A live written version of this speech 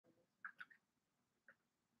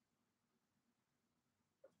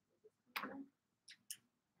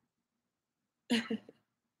Some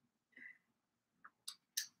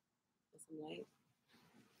light.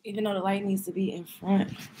 Even though the light needs to be in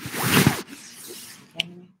front.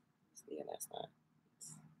 Yeah, that's not.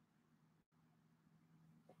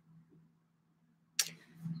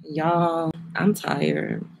 Y'all, I'm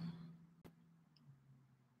tired.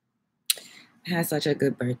 I had such a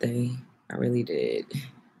good birthday. I really did.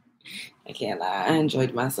 I can't lie. I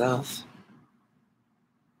enjoyed myself.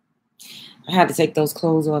 I had to take those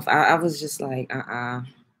clothes off. I was just like,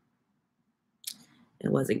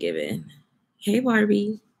 It wasn't given. Hey,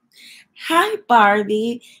 Barbie. Hi,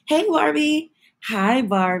 Barbie. Hey, Barbie. Hi,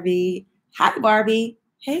 Barbie. Hi, Barbie.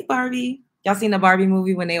 Hey, Barbie. Y'all seen the Barbie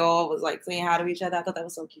movie when they all was like saying hi to each other? I thought that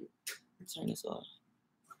was so cute. Let's turn this off.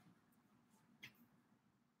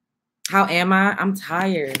 How am I? I'm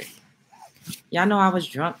tired. Y'all know I was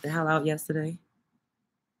drunk the hell out yesterday.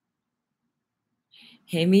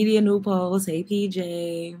 Hey, Media New Post. Hey,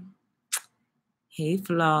 PJ. Hey,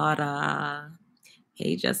 Florida.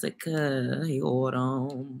 Hey, Jessica. Hey,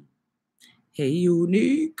 Autumn. Hey,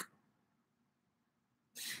 Unique.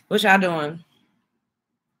 What y'all doing?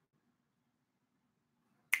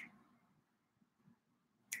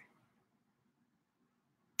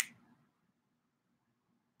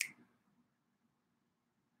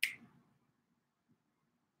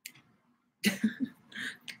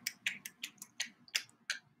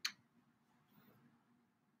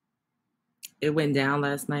 It went down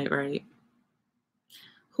last night, right?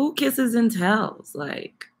 Who kisses and tells?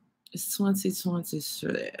 Like, it's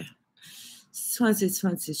 2023.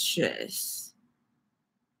 2023.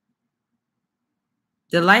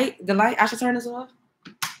 The light, I should turn this off?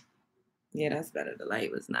 Yeah, that's better. The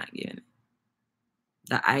light was not getting it.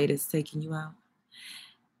 The eye is taking you out.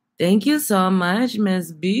 Thank you so much,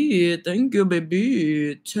 Miss B. Thank you,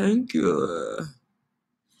 baby. Thank you.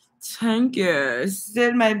 Thank you.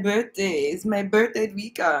 Still my birthday. It's my birthday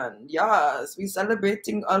weekend. Yes. We're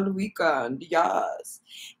celebrating all weekend. Yes.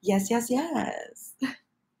 Yes, yes, yes.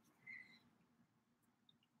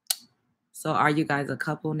 So are you guys a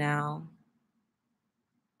couple now?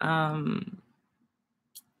 I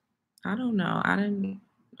don't know. I'm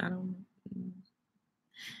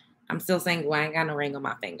still single. I ain't got no ring on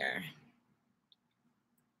my finger.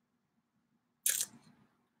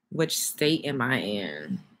 Which state am I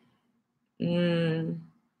in?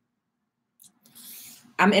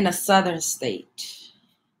 I'm in a southern state.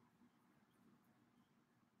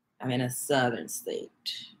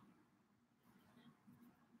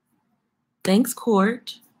 Thanks,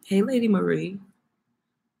 Court. Hey, Lady Marie.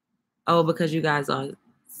 Oh, because you guys are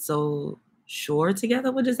so sure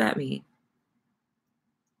together? What does that mean?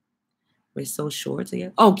 We're so sure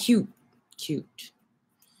together? Oh, cute. Cute.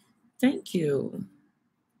 Thank you.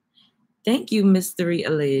 Thank you, Mystery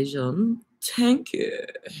Elysian. Thank you.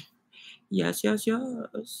 Yes, yes,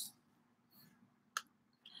 yes.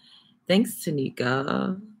 Thanks,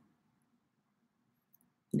 Tanika.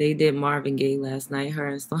 They did Marvin Gaye last night, her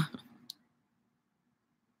and Slum.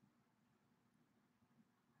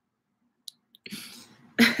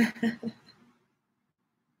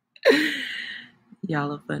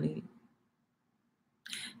 Y'all are funny.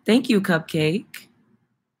 Thank you, Cupcake.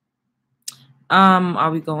 Are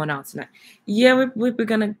we going out tonight? Yeah, we're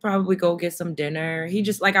gonna probably go get some dinner. He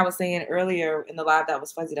just, like I was saying earlier in the live that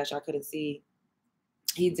was fuzzy that y'all couldn't see,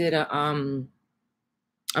 he did a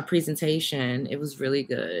presentation. It was really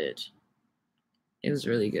good. It was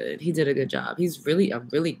really good. He did a good job. He's really a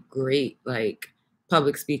really great like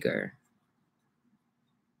public speaker.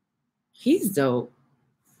 He's dope.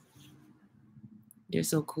 You're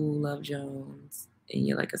so cool, Love Jones. And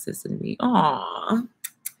you're like a sister to me. Aw.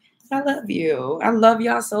 I love you. I love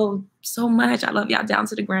y'all so much. I love y'all down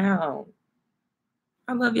to the ground.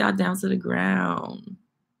 I love y'all down to the ground.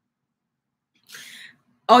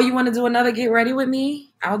 Oh, you want to do another get ready with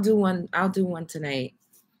me? I'll do one tonight.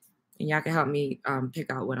 And y'all can help me pick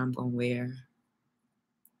out what I'm gonna wear.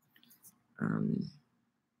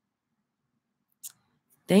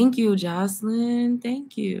 Thank you, Jocelyn.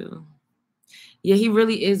 Thank you. Yeah, he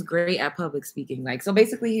really is great at public speaking. Like, so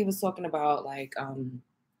basically he was talking about like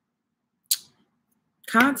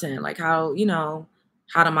content, like how,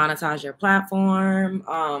 how to monetize your platform,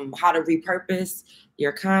 how to repurpose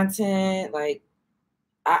your content. Like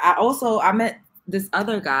I met this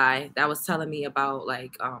other guy that was telling me about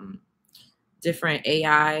like different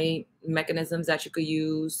AI mechanisms that you could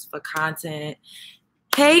use for content.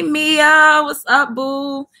 Hey Mia, what's up,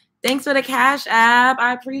 boo? Thanks for the Cash App.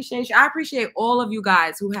 I appreciate you. I appreciate all of you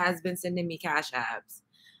guys who has been sending me Cash Apps.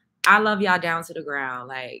 I love y'all down to the ground.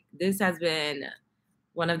 Like, this has been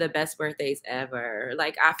one of the best birthdays ever.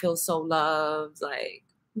 Like, I feel so loved. Like,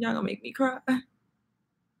 Y'all gonna make me cry.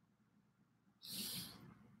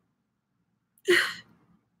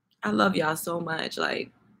 I love y'all so much.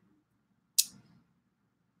 Like,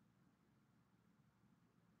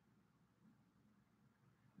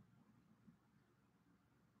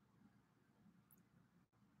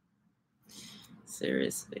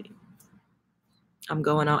 seriously. I'm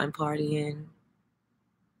going out and partying.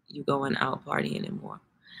 You going out partying and more.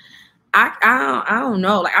 I don't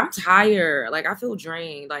know. Like I'm tired. Like I feel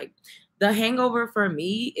drained. Like the hangover for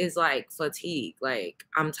me is like fatigue. Like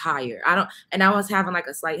I'm tired. And I was having like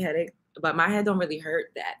a slight headache, but my head don't really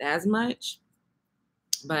hurt that as much.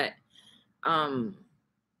 But um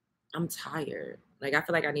I'm tired. Like I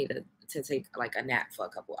feel like I need to take like a nap for a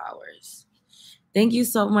couple hours. Thank you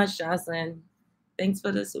so much, Jocelyn. Thanks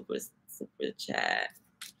for the super chat.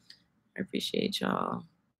 I appreciate y'all.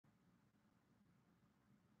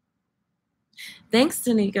 Thanks,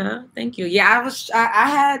 Tanika. Thank you. Yeah, I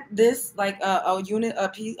had this like a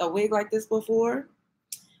wig like this before,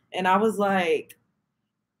 and I was like,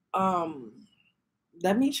 um,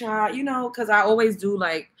 let me try, because I always do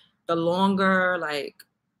like the longer like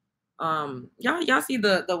y'all see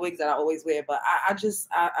the wigs that I always wear, but I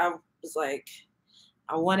was like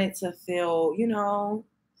I wanted to feel,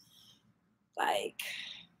 like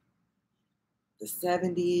the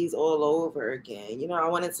 70s all over again. I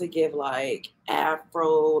wanted to give like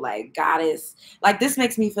Afro, like goddess. Like this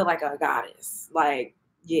makes me feel like a goddess. Like,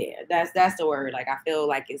 yeah, that's the word. Like I feel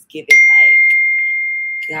like it's giving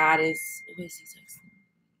like goddess. What is he texting me?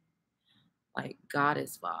 Like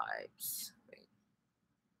goddess vibes.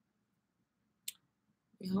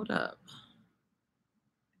 Wait, hold up.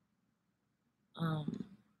 Um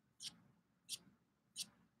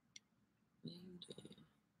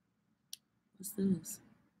what's this?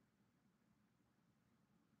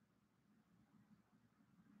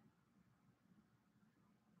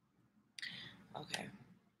 Okay.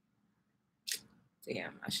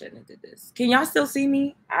 Damn, I shouldn't have did this. Can y'all still see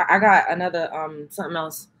me? I got another something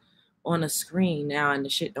else on the screen now and the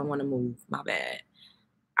shit don't want to move. My bad.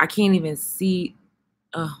 I can't even see.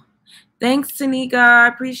 Oh, thanks, Tanika. I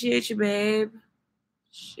appreciate you, babe.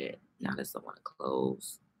 Shit. Now this don't want to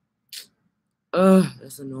close. Ugh,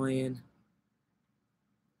 that's annoying.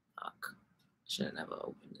 Fuck. Should have never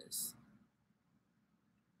opened this.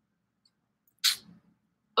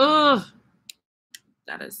 Ugh.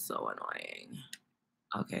 That is so annoying.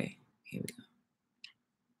 Okay, here we go.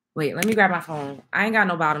 Wait, let me grab my phone. I ain't got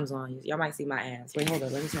no bottoms on. Y'all might see my ass. Wait, hold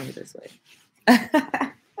on. Let me turn it this way.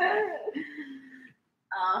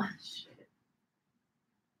 Oh, shit.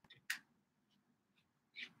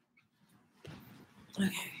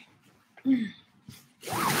 Okay.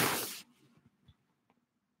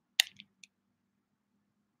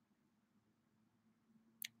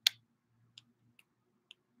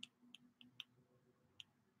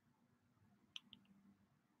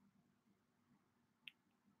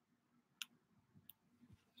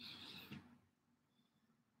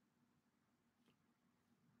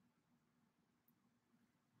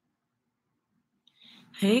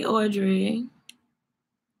 Hey, Audrey.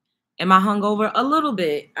 Am I hungover? A little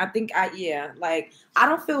bit. I think yeah. Like I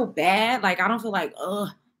don't feel bad. Like I don't feel like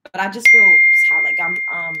but I just feel tired. Like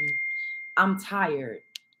I'm tired.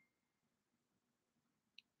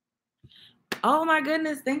 Oh my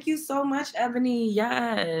goodness. Thank you so much, Ebony.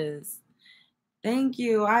 Yes. Thank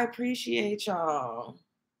you. I appreciate y'all.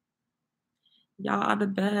 Y'all are the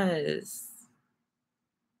best.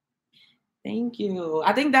 Thank you.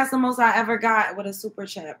 I think that's the most I ever got with a super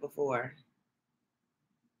chat before.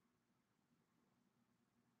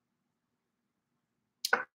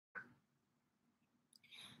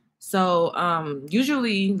 So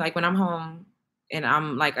usually like when I'm home and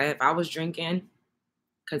I'm like if I was drinking,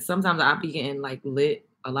 because sometimes I'll be getting like lit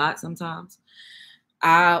a lot sometimes.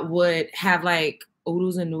 I would have like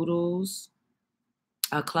oodles and noodles,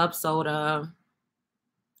 a club soda,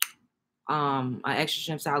 an extra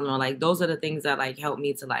shrimp salad. Like those are the things that like help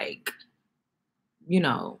me to like,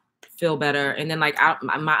 feel better. And then like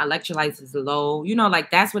my electrolytes is low.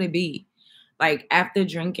 Like that's what it be. Like after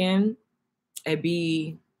drinking, it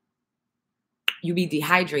be you be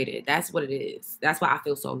dehydrated. That's what it is. That's why I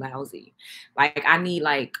feel so lousy. Like I need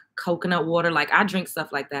like coconut water. Like I drink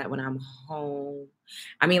stuff like that when I'm home.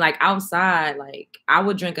 I mean, like outside, like I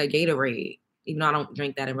would drink a Gatorade, even though I don't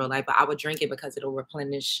drink that in real life, but I would drink it because it'll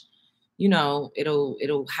replenish,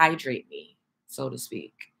 it'll hydrate me, so to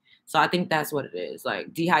speak. So I think that's what it is.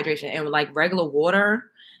 Like dehydration and like regular water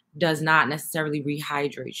does not necessarily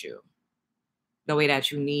rehydrate you the way that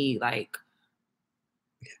you need, like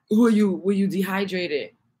were you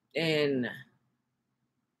dehydrated? And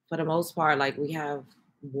for the most part, like we have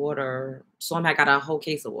water. Storm had got a whole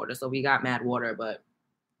case of water, so we got mad water. But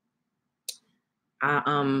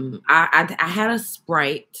I had a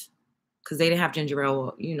Sprite because they didn't have ginger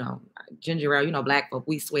ale. You know, ginger ale. You know, black folk,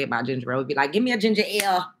 we swear by ginger ale. We'd be like, give me a ginger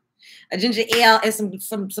ale, and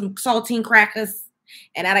some saltine crackers,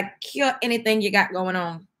 and that'll cure anything you got going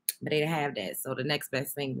on. But they didn't have that, so the next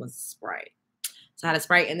best thing was Sprite. So I had a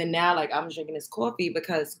Sprite, and then now like I'm drinking this coffee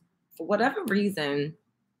because for whatever reason,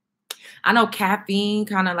 I know caffeine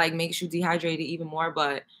kind of like makes you dehydrated even more,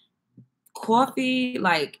 but coffee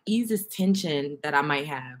like eases tension that I might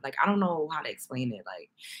have. Like I don't know how to explain it.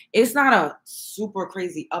 Like it's not a super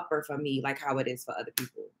crazy upper for me, like how it is for other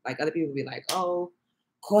people. Like other people be like, oh,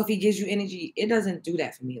 coffee gives you energy. It doesn't do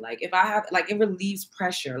that for me. Like if I have like it relieves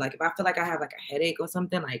pressure. Like if I feel like I have like a headache or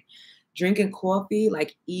something, like drinking coffee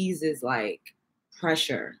like eases like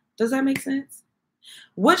pressure. Does that make sense?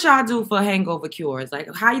 What y'all do for hangover cures?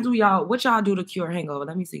 Like how you do y'all what y'all do to cure hangover?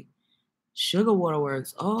 Let me see. Sugar water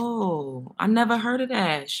works. Oh, I never heard of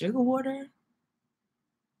that. Sugar water?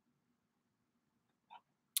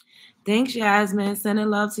 Thanks, Jasmine. Sending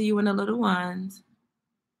love to you and the little ones.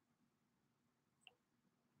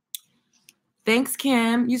 Thanks,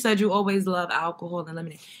 Kim. You said you always love alcohol and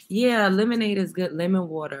lemonade. Yeah, lemonade is good. Lemon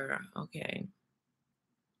water. Okay.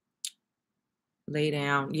 Lay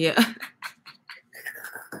down. Yeah.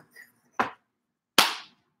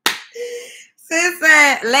 Sis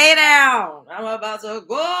said, lay down. I'm about to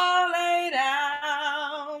go lay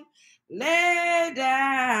down. Lay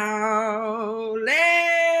down.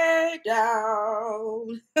 Lay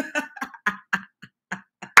down.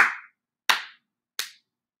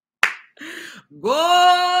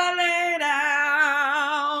 Go lay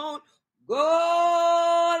down.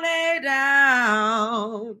 Go lay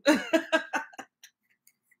down.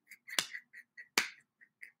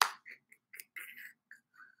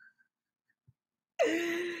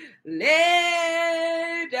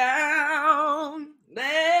 Lay down.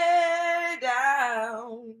 Lay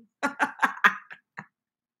down.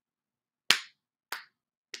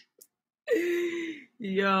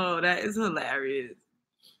 Yo, that is hilarious.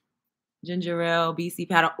 Ginger ale, BC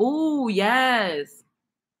powder. Oh, yes.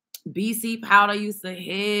 BC powder used to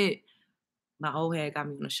hit. My old head got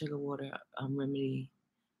me on a sugar water remedy.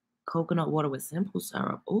 Coconut water with simple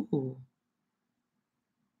syrup. Ooh.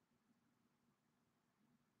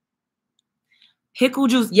 Pickle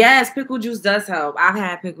juice. Yes, pickle juice does help. I've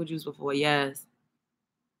had pickle juice before. Yes.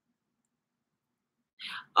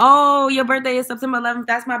 Oh, your birthday is September 11th.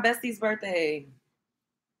 That's my bestie's birthday.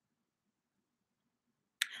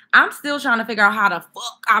 I'm still trying to figure out how the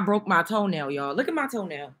fuck I broke my toenail, y'all. Look at my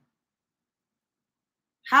toenail.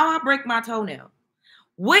 How I break my toenail.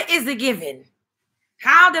 What is it given?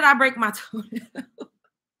 How did I break my toenail?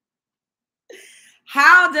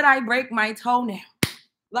 How did I break my toenail?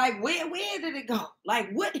 Like, where did it go? Like,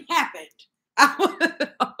 what happened? I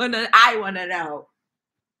want to know.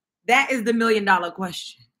 That is the $1 million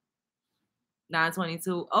question.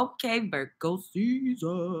 922. Okay, Virgo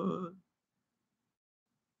season.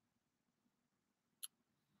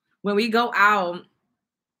 When we go out,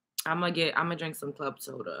 I'm gonna drink some club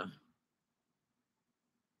soda.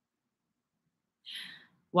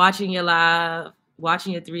 Watching your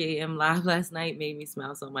 3 a.m. live last night made me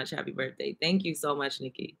smile so much. Happy birthday. Thank you so much,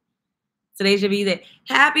 Nikki. Today's your B-Day.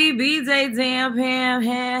 Happy B-Day, damn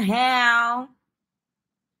ham.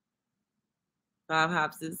 5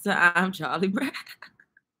 hops this time, Charlie Brown.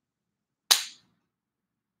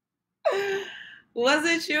 Was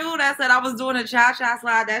it you that said I was doing a cha-cha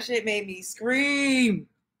slide? That shit made me scream.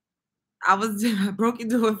 I broke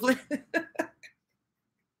into a flip.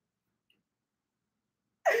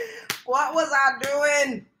 What was I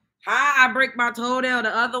doing? How I break my toenail?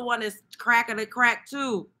 The other one is cracking a crack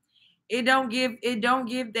too. It don't give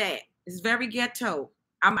that. It's very ghetto.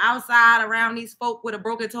 I'm outside around these folk with a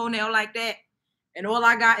broken toenail like that, and all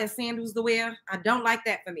I got is sandals to wear. I don't like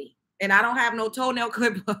that for me. And I don't have no toenail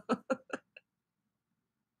clipper.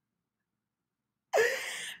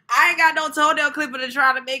 I ain't got no toenail clipper to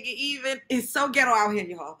try to make it even. It's so ghetto out here,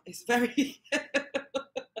 y'all. It's very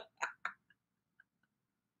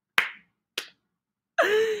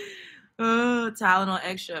Tylenol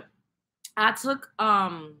extra. I took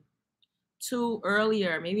 2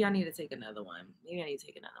 earlier. Maybe I need to take another one.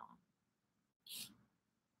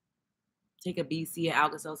 Take a BC and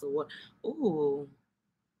Alka-Seltzer water. Ooh.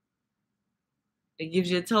 It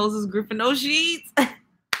gives your toes as gripping those sheets.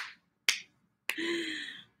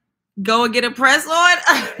 Go and get a press on.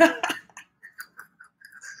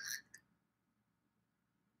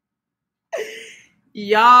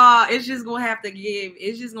 Y'all, it's just gonna have to give.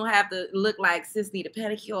 It's just gonna have to look like sis need a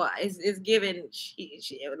pedicure. It's giving.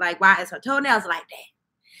 Like, why is her toenails like that?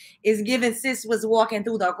 It's giving sis was walking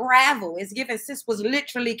through the gravel. It's giving sis was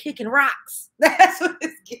literally kicking rocks. That's what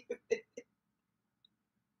it's giving.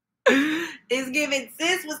 It's giving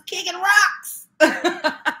sis was kicking rocks.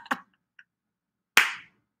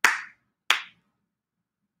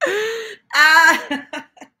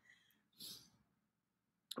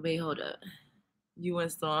 Wait, hold up. You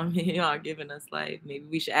and Storm are giving us life. Maybe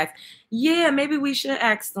we should ask. Yeah, maybe we should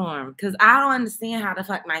ask Storm because I don't understand how to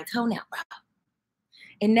fuck my toenail, bro.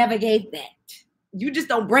 It never gave that. You just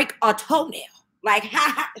don't break a toenail. Like,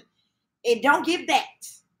 it don't give that.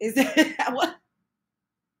 Is it what?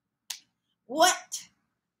 What?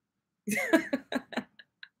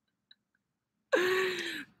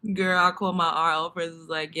 Girl, I call my RL friends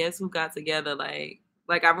like, guess who got together? Like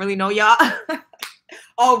I really know y'all.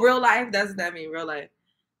 Oh, real life? That's what that mean, real life.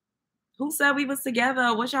 Who said we was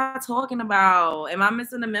together? What y'all talking about? Am I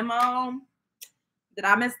missing the memo? Did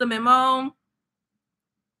I miss the memo?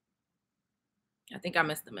 I think I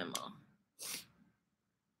missed the memo.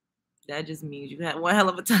 That just means you had one hell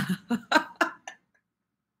of a time.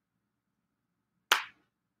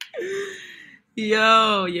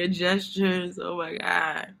 Yo, your gestures. Oh my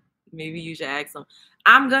God. Maybe you should ask him.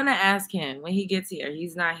 I'm gonna ask him when he gets here.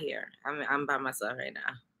 He's not here. I'm by myself right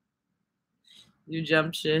now. You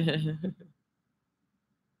jump shit.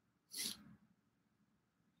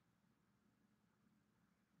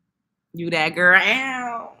 You that girl.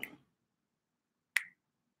 Ow.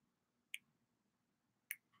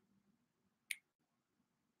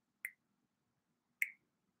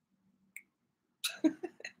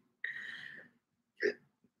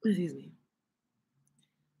 Excuse me.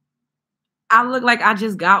 I look like I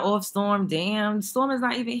just got off Storm. Damn, Storm is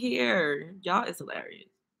not even here. Y'all, it's hilarious.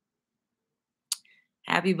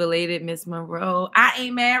 Happy belated Miss Monroe. I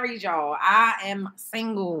ain't married, y'all. I am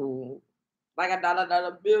single. Like a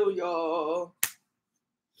dollar bill, y'all.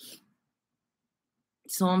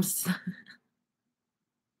 Storm,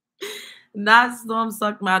 not Storm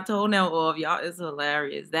sucked my toenail off. Y'all, it's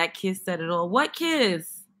hilarious. That kiss said it all. What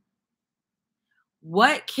kiss?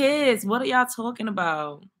 What kiss? What are y'all talking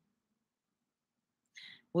about?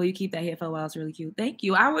 Will you keep that hair for a while? It's really cute. Thank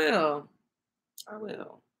you. I will. I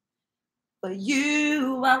will. For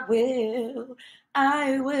you, I will.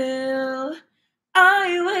 I will.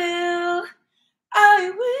 I will.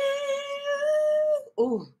 I will.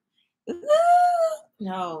 Ooh. Ooh.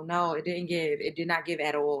 No, it didn't give. It did not give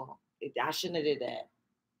at all. I shouldn't have did that.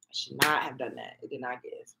 I should not have done that. It did not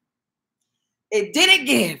give. It didn't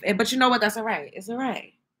give. But you know what? That's all right. It's all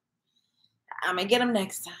right. I'm going to get them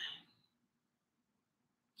next time.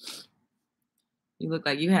 You look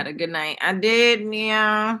like you had a good night. I did,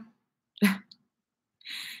 Mia.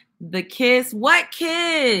 The kiss. What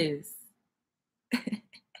kiss?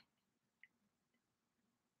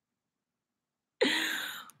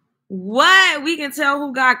 What? We can tell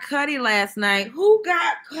who got Cuddy last night. Who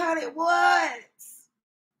got Cuddy? What?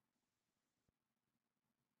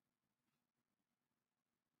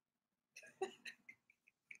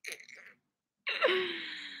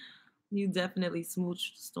 You definitely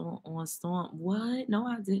smooched Storm on Storm. What? No,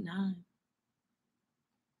 I did not.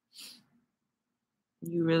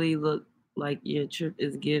 You really look like your trip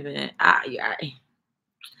is given. Having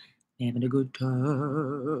a good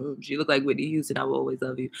time. She look like Whitney Houston. I will always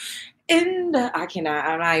love you. And I cannot.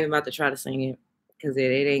 I'm not even about to try to sing it because it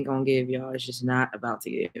ain't gonna give y'all. It's just not about to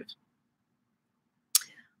give.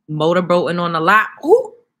 Motorboating on the lot.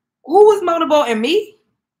 Who was motorboating? Me?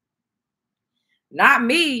 Not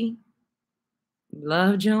me.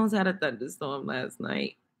 Love Jones had a thunderstorm last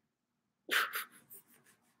night.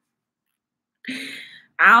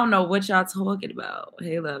 I don't know what y'all talking about.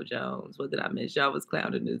 Hey, Love Jones. What did I miss? Y'all was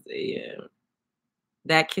clowning this AM.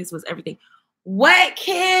 That kiss was everything. What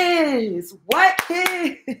kiss? What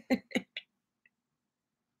kiss?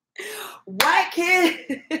 What kiss?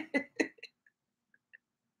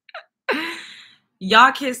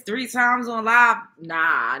 Y'all kissed 3 times on live?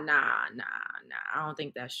 Nah. I don't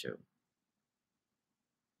think that's true.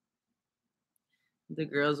 The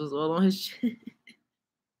girls was all on his shit.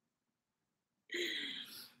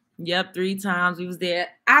 Yep, 3 times we was there.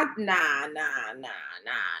 Nah.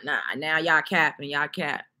 Now y'all capping. Y'all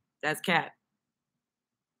cap. That's cap.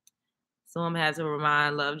 Someone had to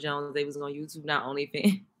remind Love Jones they was on YouTube, not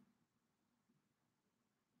OnlyFans.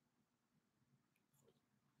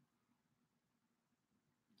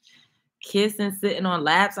 Kissing, sitting on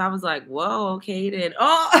laps. I was like, whoa, okay then.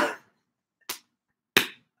 Oh,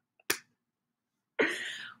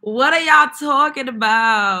 what are y'all talking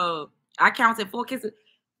about? I counted 4 kisses.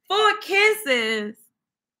 4 kisses.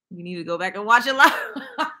 You need to go back and watch it live.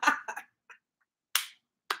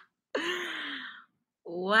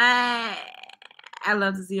 What? I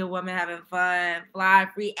love to see a woman having fun, flying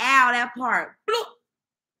free. Ow, that part. Bloop.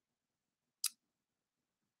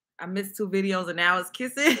 I missed 2 videos and now it's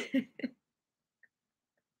kissing.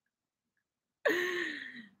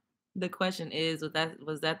 The question is, was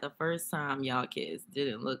that the first time y'all kissed?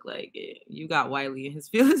 Didn't look like it. You got Wiley and his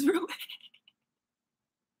feelings real bad.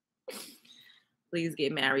 Please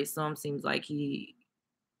get married. Some seems like he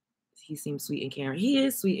seems sweet and caring. He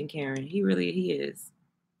is sweet and caring. He is.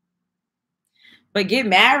 But get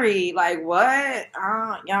married, like what?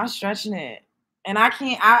 Y'all stretching it. And I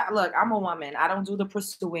can't. Look, I'm a woman. I don't do the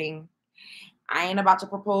pursuing. I ain't about to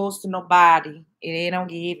propose to nobody. It don't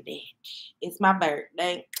give a bitch. It's my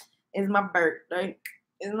birthday. It's my birthday.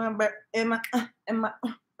 It's my birthday.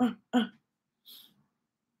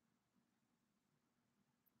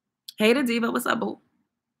 Hey, the diva. What's up, boo?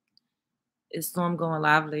 Is Storm going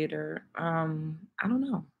live later? I don't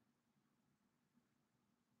know.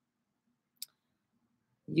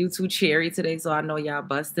 You too cherry today, so I know y'all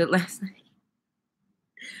busted last night.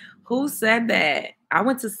 Who said that? I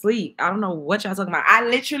went to sleep. I don't know what y'all talking about. I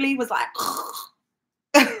literally was like,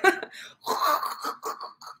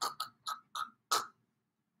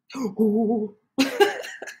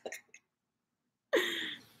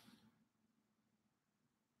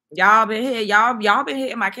 y'all been here. Y'all been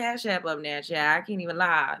hitting my Cash App up now, chat. I can't even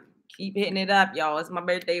lie. Keep hitting it up, y'all. It's my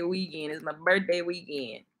birthday weekend. It's my birthday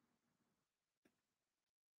weekend.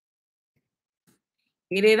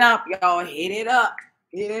 Hit it up, y'all. Hit it up.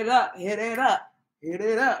 Hit it up. Hit it up. Hit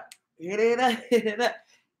it up. Hit it up. Hit it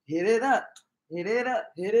up. Hit it up. Hit it up.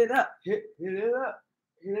 Hit it up. Hit it up.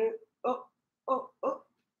 Hit it up. Oh.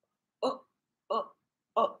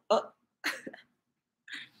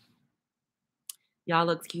 Y'all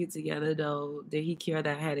look cute together though. Did he cure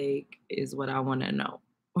that headache? Is what I want to know.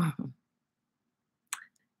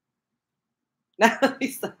 Let me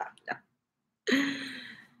stop.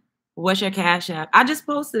 What's your Cash App? I just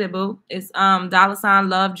posted it, boo. It's $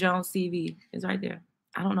 Love Jones TV. It's right there.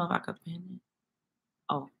 I don't know if I could pin it.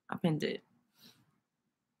 Oh, I pinned it.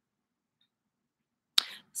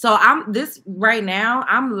 So I'm right now.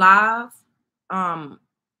 I'm live on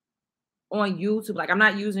YouTube. Like I'm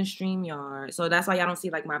not using StreamYard. So that's why y'all don't see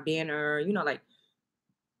like my banner, you know, like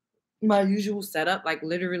my usual setup. Like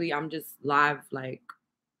literally I'm just live like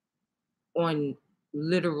on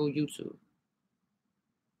literal YouTube.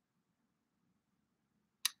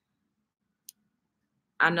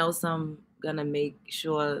 I know some gonna make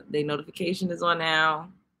sure their notification is on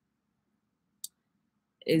now.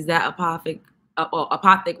 Is that Apothic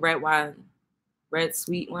red wine? Red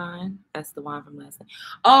sweet wine. That's the wine from last night.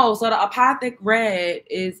 Oh, so the Apothic red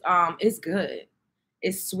is it's good.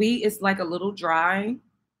 It's sweet. It's like a little dry.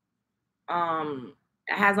 It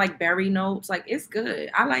has like berry notes. Like it's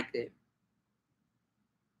good. I liked it.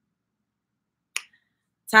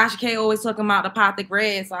 Tasha K always talking about the Apothic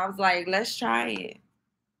red, so I was like, let's try it.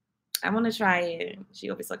 I want to try it. She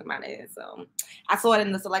always talking about it, so I saw it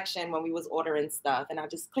in the selection when we was ordering stuff, and I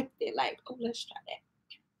just clicked it. Like, oh, let's try that.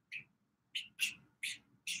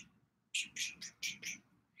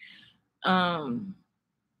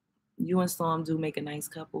 You and Storm do make a nice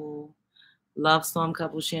couple. Love Storm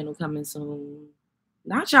couple channel coming soon.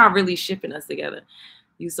 Not y'all really shipping us together.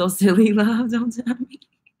 You so silly, love. Don't tell me.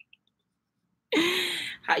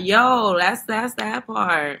 Yo, that's that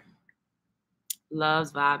part.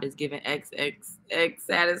 Love's vibe is giving XXX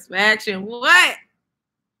satisfaction. What?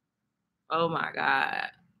 Oh my God.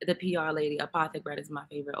 The PR lady, Apothic Red is my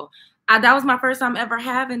favorite. Oh, that was my first time ever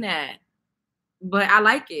having that. But I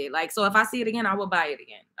like it. Like, so if I see it again, I will buy it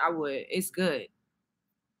again. I would. It's good.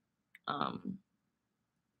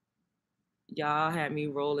 Y'all had me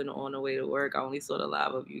rolling on the way to work. I only saw the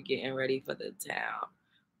live of you getting ready for the town.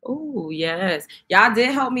 Oh, yes. Y'all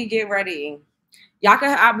did help me get ready. Y'all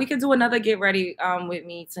could we could do another get ready with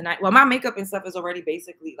me tonight. Well, my makeup and stuff is already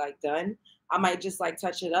basically like done. I might just like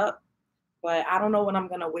touch it up, but I don't know what I'm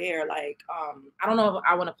gonna wear. Like I don't know if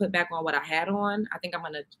I want to put back on what I had on. I think I'm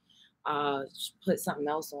gonna put something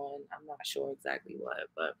else on. I'm not sure exactly what,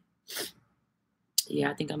 but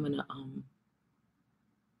yeah, I think I'm gonna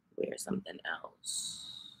wear something else.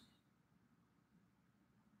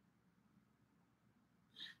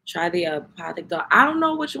 Try the Apothic Dog. I don't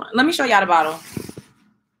know which one. Let me show y'all the bottle.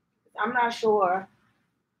 I'm not sure.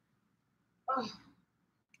 Oh.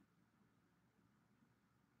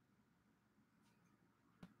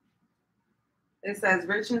 It says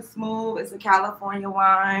rich and smooth. It's a California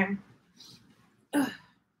wine.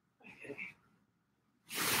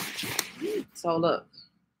 So look.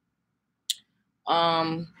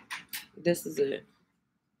 This is it.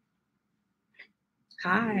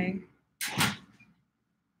 Hi.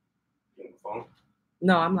 You on the phone?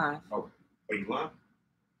 No, I'm live. Oh, are you live?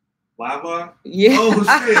 Live? Yeah. Oh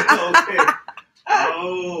shit. Oh, okay.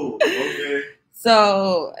 Oh, okay.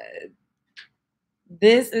 So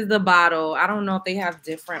this is the bottle. I don't know if they have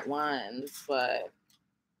different ones, but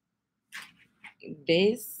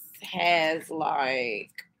this has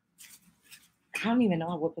like, I don't even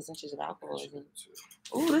know what percentage of alcohol is in.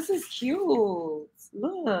 Oh, this is cute.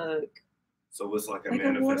 Look. So it's like a Like a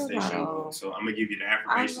water manifestation bottle. book. So I'm gonna give you the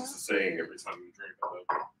affirmations to say every time you drink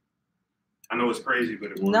it. I know it's crazy, but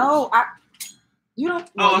it works. No, you don't.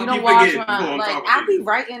 Well, you don't watch my, like I be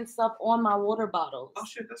writing stuff on my water bottles. Oh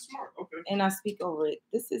shit, that's smart. Okay. And I speak over it.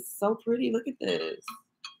 This is so pretty. Look at this.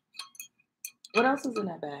 What else is in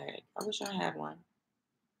that bag? I wish I had one.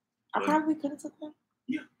 I probably could have took one.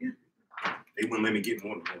 Yeah. They wouldn't let me get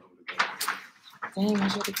more than one. Dang, I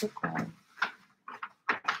should have took one.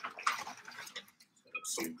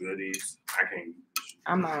 Some goodies. I can't.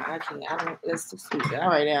 I can't. I don't. It's too sweet. All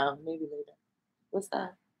right, now maybe later. What's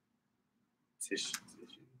that? Tissue.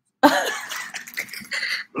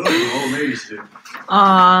 Old lady shit.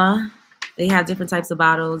 They have different types of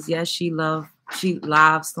bottles. Yes, she live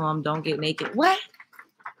storm. Don't get naked. What?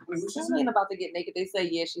 What ain't about to get naked? They say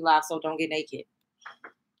yeah, she live, so don't get naked.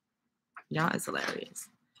 Y'all is hilarious.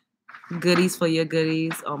 Goodies for your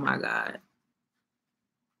goodies. Oh my god.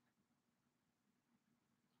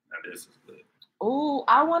 Now this is good. Oh,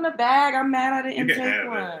 I want a bag. I'm mad I didn't You can take have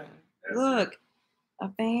one. it. Look, a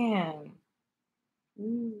fan.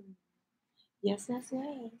 Yes.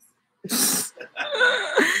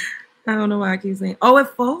 I don't know why I keep saying. Oh, it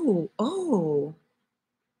fold. Oh,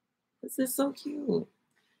 this is so cute.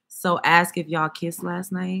 So ask if y'all kissed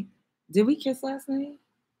last night. Did we kiss last night?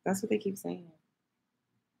 That's what they keep saying.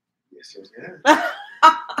 Yes.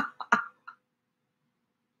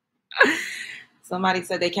 Somebody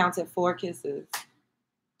said they counted 4 kisses.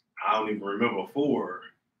 I don't even remember 4.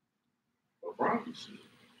 But probably shit.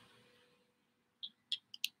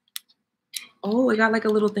 Oh, it got like a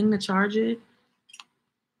little thing to charge it.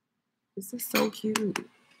 This is so cute.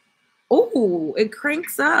 Oh, it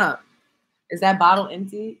cranks up. Is that bottle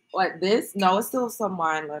empty? Like this? No, it's still some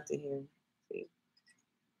wine left in here. See?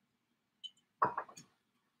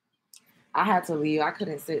 I had to leave. I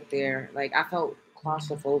couldn't sit there. Like I felt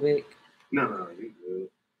claustrophobic. No, you good.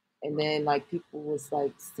 And then like people was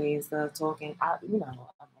like saying stuff, talking. I'm a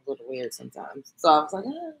little weird sometimes. So I was like,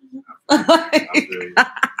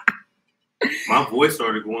 My voice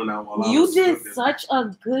started going out while I was. You did such a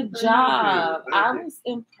good job. I was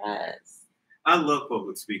impressed. I love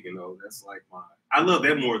public speaking though. That's like I love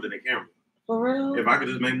that more than a camera. For real? If I could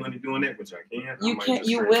just make money doing that, which I can. You can't.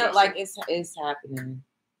 You will. Like it's happening.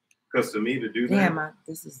 Because to me to do that. Damn,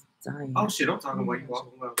 this is dying. Oh shit! I'm talking about you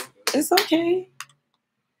walking around. It's okay.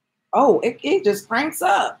 Oh, it just cranks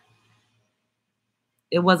up.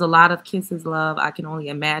 It was a lot of kisses, love. I can only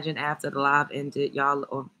imagine after the live ended.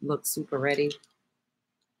 Y'all look super ready.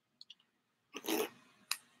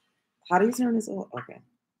 How do you turn this off? Okay.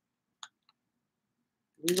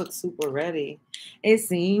 You look super ready. It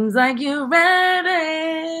seems like you're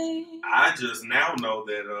ready. I just now know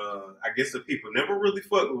that I guess the people never really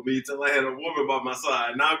fucked with me till I had a woman by my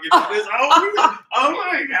side. Now I'm getting this. Oh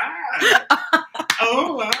my god.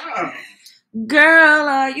 Oh wow. Girl,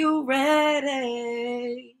 are you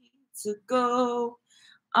ready to go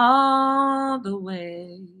all the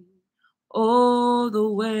way? All the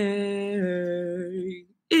way.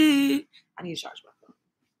 I need to charge my phone.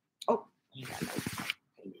 Oh, yeah,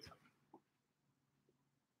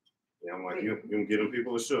 I'm like, you can get them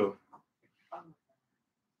people a show.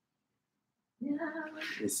 Yeah.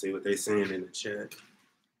 Let's see what they saying in the chat.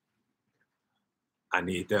 I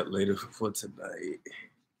need that later for tonight.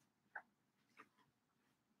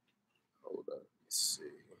 Hold up, let's see.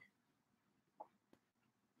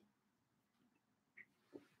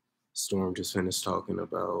 Storm just finished talking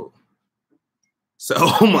about. So,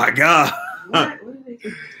 oh my god. What did they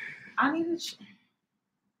do? I need to.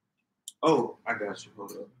 Oh, I got you.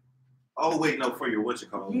 Hold up. Oh wait, no, for your what you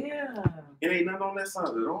call it? Yeah. It ain't nothing on that side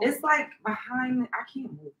at all. It's like behind. I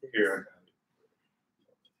can't move this. Here, I got it.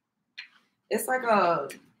 It's like a.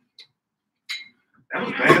 That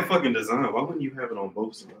was bad fucking design. Why wouldn't you have it on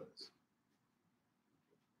both sides?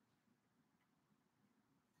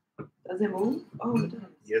 Does it move? Oh, it does.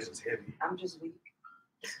 Yes, it's heavy. I'm just weak.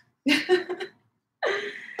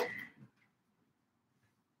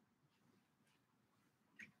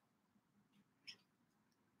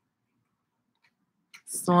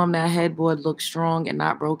 Storm, that headboard looks strong and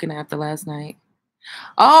not broken after last night.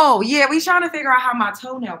 Oh, yeah, we trying to figure out how my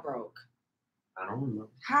toenail broke. I don't know.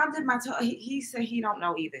 How did my toe? He said he don't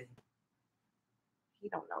know either. He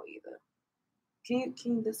don't know either. Can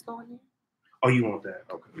you this go in here? Oh, you want that?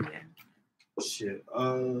 Okay. Yeah. Shit.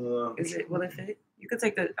 Is it? Will it fit? You could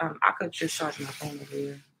take the. I could just charge my phone over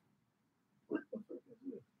here. What the fuck is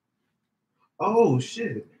this? Oh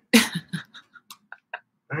shit.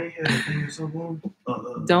 I ain't had a thing so long.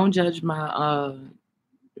 Don't judge my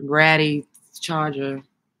ratty charger.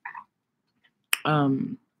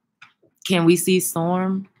 Can we see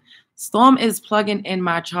Storm? Storm is plugging in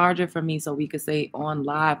my charger for me so we could say on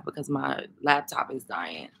live because my laptop is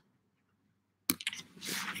dying.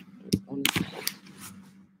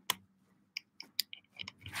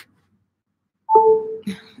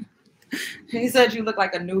 He said you look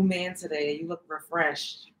like a new man today. You look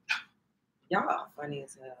refreshed. Y'all are funny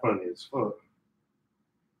as hell. Funny as fuck.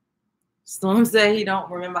 Storm said he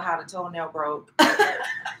don't remember how the toenail broke.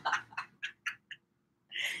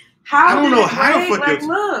 How I don't know how the fuck like,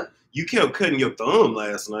 look. You kept cutting your thumb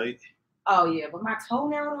last night. Oh yeah, but my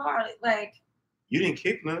toenail, like you didn't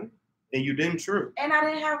kick nothing, and you didn't trip. And I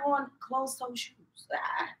didn't have on closed toe shoes.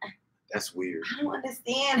 That's weird. I don't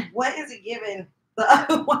understand. What is it giving? The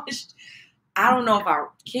other one, I don't know if I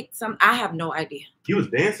kicked some. I have no idea. You was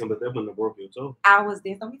dancing, but that wouldn't have broke your toe. I was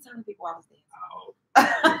dancing. Don't be telling people I was dancing. Oh.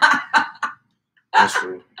 That's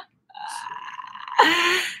true.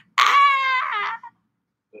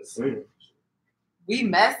 That's it. We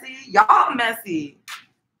messy. Y'all messy.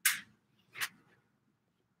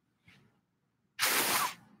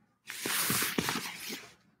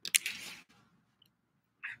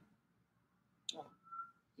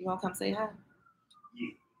 You want to come say hi? Yeah,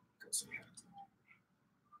 come say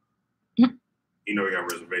hi. You know we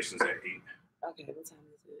got reservations at 8. Okay, what time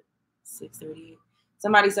is it? 6:38.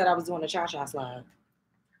 Somebody said I was doing a cha-cha slide.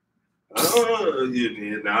 Oh, you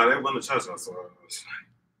did. Nah, that wasn't a cha-cha slide.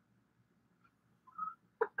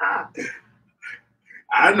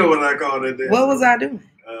 I know what I call that. What was I doing?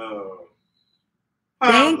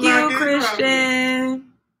 Thank you, Christian.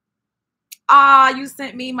 Ah, you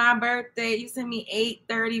sent me my birthday. You sent me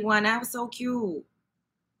 8/31. That was so cute.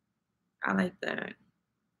 I like that.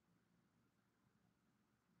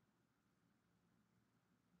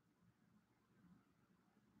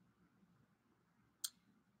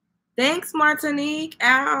 Thanks, Martinique.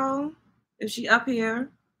 Al. Is she up here?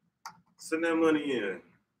 Send that money in.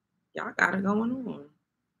 Y'all got it going on.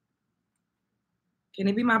 Can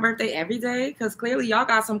it be my birthday every day? Because clearly y'all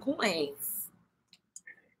got some coins.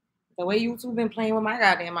 The way YouTube been playing with my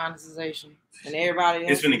goddamn monetization. And everybody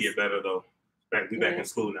else. It's gonna get better though. We back in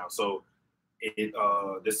school now. So it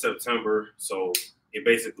this September, so it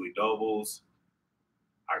basically doubles.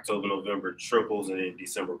 October, November triples, and then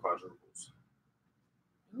December quadruples.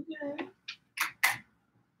 Okay.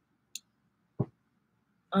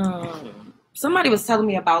 Somebody was telling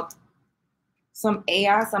me about some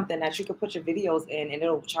AI something that you could put your videos in and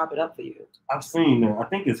it'll chop it up for you. I've seen that. I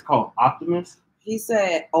think it's called Optimus. He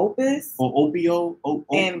said Opus or Opio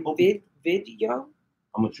and Video.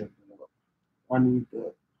 I'm gonna check that out. I need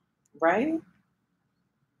that. Right?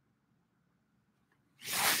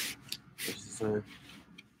 What's the say?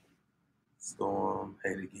 Storm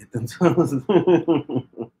had to get them tongues.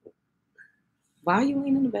 Why are you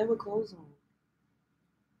laying in the bed with clothes on?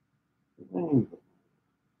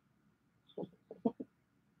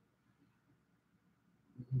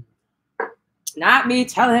 Not me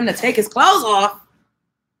telling him to take his clothes off.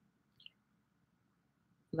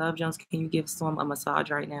 Love Jones, can you give Storm a massage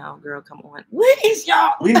right now? Girl, come on. What is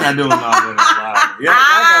y'all? We not doing all that live. Y'all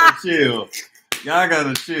gotta chill. Y'all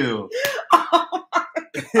gotta chill.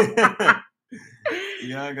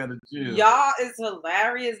 Y'all is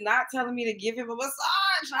hilarious. Not telling me to give him a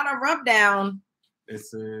massage, trying to rub down. It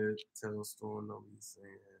said, tell Storm don't be saying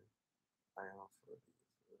I am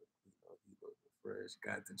fresh.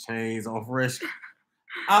 Got the chains on fresh.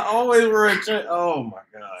 I always wear a chain. Oh my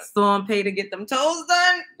God. Storm pay to get them toes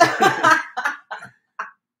done.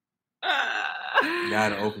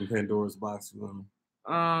 Gotta open Pandora's box with him.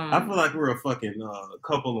 I feel like we're a fucking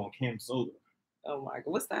couple on Camp Soda. Oh my God,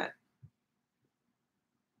 what's that?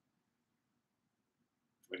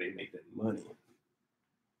 Where they make that money.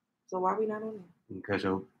 So why we not on it? Because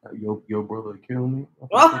your brother killed me.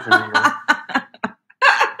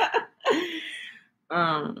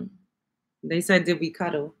 They said, did we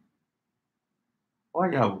cuddle? Why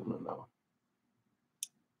y'all want to know?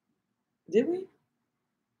 Did we?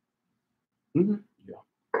 Mm-hmm. Yeah.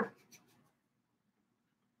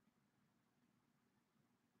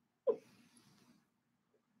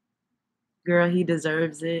 Girl, he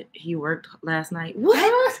deserves it. He worked last night.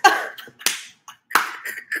 What?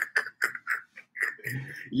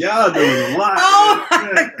 Y'all doing a lot. Oh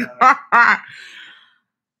my God.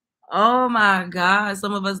 Oh my God.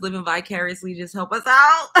 Some of us living vicariously. Just help us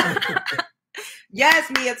out. Yes,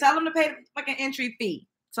 Mia. Tell them to pay the fucking entry fee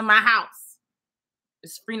to my house.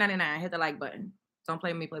 It's free $99. Hit the like button. Don't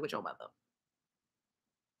play with me. Play with your mother.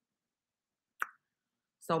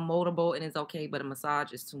 So motorboating is okay, but a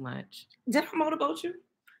massage is too much. Did I motorboat you?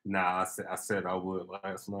 Nah, I said I would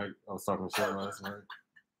last night. I was talking shit last night.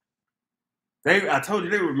 I told you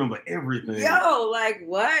they remember everything. Yo, like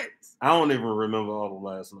what? I don't even remember all of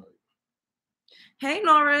last night. Hey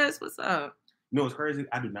Norris, what's up? You know what's crazy?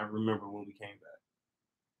 I do not remember when we came back.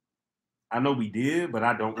 I know we did, but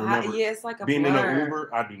I don't remember. Yeah, it's like a being blur. in an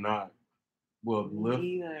Uber. I do not. Well, Lyft.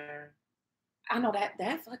 Neither. I know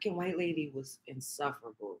that fucking white lady was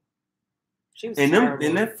insufferable. She was and terrible.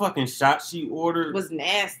 And that fucking shot she ordered was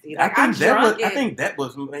nasty. Like, I think that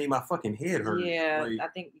was made my fucking head hurt. Yeah, like, I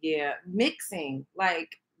think mixing,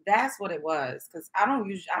 like that's what it was. Because I don't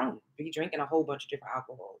be drinking a whole bunch of different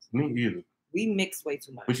alcohols. Me either. We mix way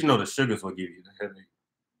too much. But you know the sugars will give you the headache.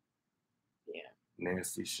 Yeah.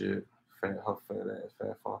 Nasty shit. Fat ass,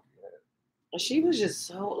 fat funky ass. She was just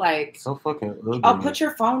so like so fucking ugly. Oh, put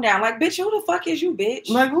your phone down. Like, bitch, who the fuck is you, bitch?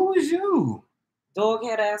 Like, who is you? Dog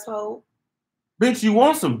head asshole. Bitch, you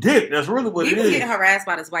want some dick. That's really what it is. We was getting harassed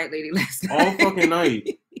by this white lady last night. All fucking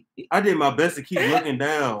night. I did my best to keep looking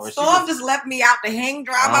down. Storm just left me out to hang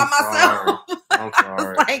dry by myself. I'm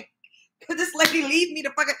sorry. Like, could this lady leave me the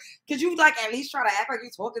fucking... Could you, like, at least try to act like you're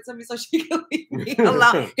talking to me so she can leave me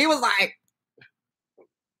alone? He was like...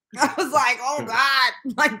 I was like, oh, God.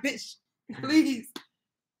 Like, bitch, please.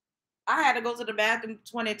 I had to go to the bathroom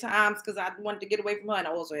 20 times because I wanted to get away from her, and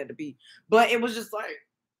I also had to pee. But it was just like...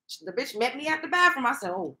 The bitch met me at the bathroom. I said,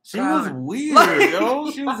 oh, she was weird,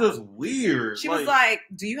 yo. She was just weird. She was like,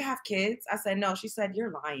 do you have kids? I said, no. She said,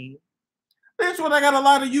 you're lying. Bitch, what I got a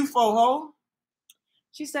lot of you for, ho?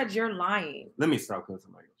 She said, you're lying. Let me stop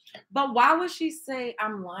cussing like that. But why would she say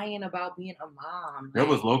I'm lying about being a mom? That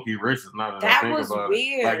was low-key racist. Now that I think about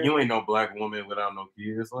weird. Like, you ain't no black woman without no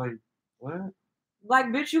kids. Like, what? Like,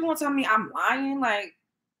 bitch, you gonna tell me I'm lying? Like,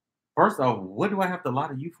 first off, what do I have to lie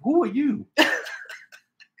to you for? Who are you?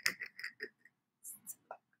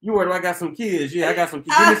 You worried I got some kids? Yeah, I got some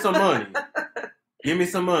kids. Give me some money. Give me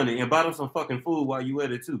some money and buy them some fucking food while you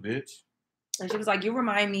at it too, bitch. And she was like, you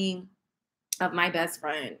remind me of my best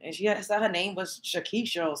friend. And she said her name was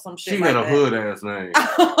Shakisha or some shit. She had a hood ass name.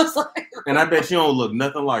 I was like, and I bet she don't look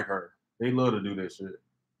nothing like her. They love to do that shit.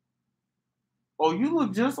 Oh, you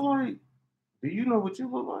look just like... Do you know what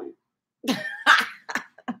you look like?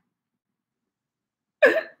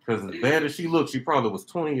 Because as bad as she looked, she probably was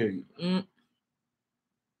 28.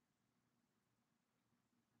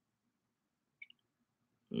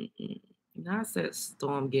 I said,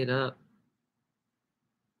 Storm, get up.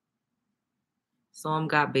 Storm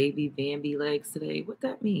got baby Bambi legs today. What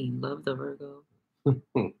that mean? Love the Virgo.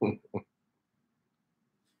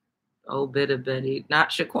 Oh, bitter Betty.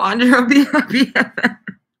 Not Shaquandra.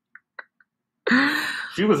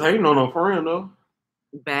 She was hating on her friend, though.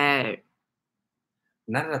 Bad.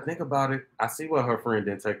 Now that I think about it, I see why her friend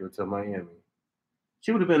didn't take her to Miami.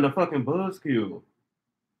 She would have been the fucking buzzkill.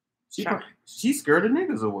 She scared the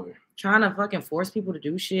niggas away. Trying to fucking force people to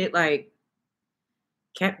do shit. Like,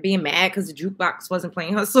 kept being mad because the jukebox wasn't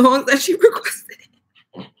playing her songs that she requested.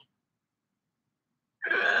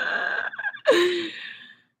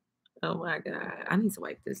 Oh my God. I need to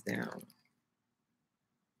wipe this down.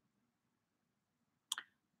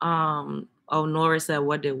 Oh, Nora said,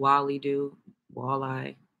 what did Wally do?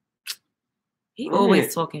 Walleye. He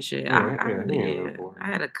always talking shit. I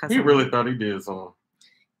had a cuss. He really thought he did something.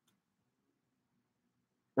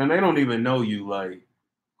 And they don't even know you, like,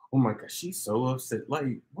 oh my God, she's so upset.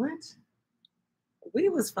 Like, what? We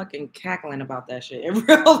was fucking cackling about that shit in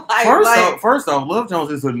real life. First off, Love Jones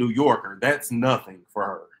is a New Yorker. That's nothing for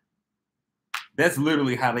her. That's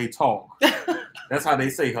literally how they talk. That's how they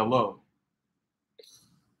say hello.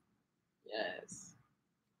 Yes.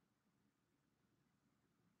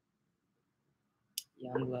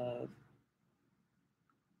 Young Love.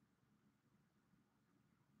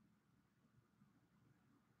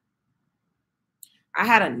 I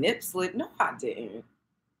had a nip slip. No, I didn't.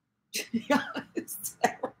 It's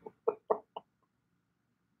terrible.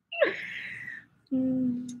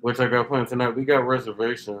 Which I got planned tonight. We got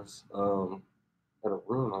reservations at a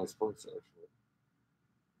real nice place, actually.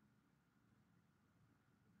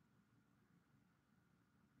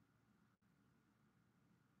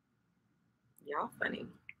 Y'all funny.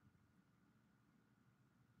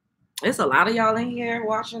 It's a lot of y'all in here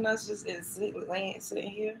watching us just sitting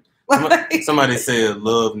here. Somebody said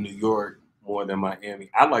love New York more than Miami.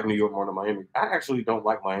 I like New York more than Miami. I actually don't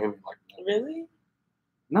like Miami like that. Really?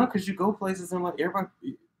 No, because you go places and like everybody.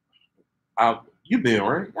 You've been,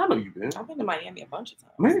 right? I know you've been. I've been to Miami a bunch of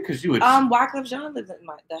times. Maybe because you would. Wycliffe Jean lived in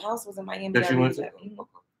the house was in Miami. That you went to?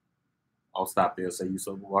 I'll stop there and say you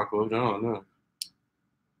so Wycliffe Jean. No.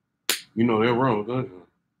 You know they're wrong, don't you?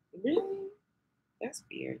 Really? That's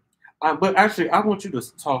weird. But actually, I want you to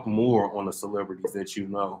talk more on the celebrities that you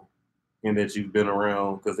know and that you've been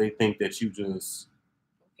around because they think that you just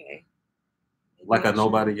like a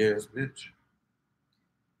nobody ass bitch.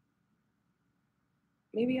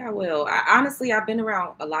 Maybe I will. Honestly, I've been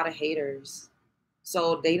around a lot of haters,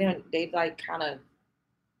 so they like kind of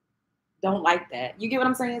don't like that. You get what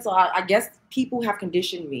I'm saying? So I guess people have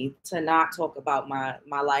conditioned me to not talk about my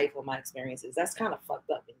life or my experiences. That's kind of fucked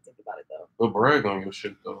up when you think about it, though. But brag on your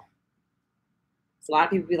shit, though. So a lot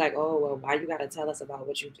of people be like, "Oh, well, why you gotta tell us about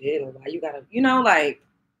what you did, or why you gotta, you know, like."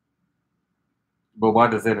 But why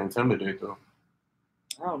does that intimidate, though?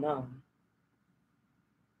 I don't know.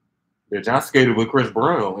 Bitch, I skated with Chris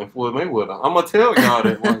Brown and Floyd Mayweather. I'm gonna tell y'all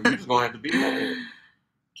that one. You just gonna have to be mad.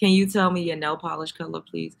 Can you tell me your nail polish color,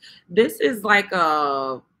 please? This is like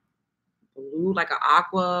a blue, like an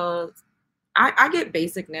aqua. I get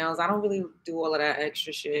basic nails. I don't really do all of that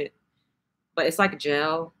extra shit. But it's like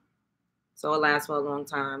gel, so it lasts for a long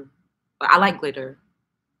time. But I like glitter.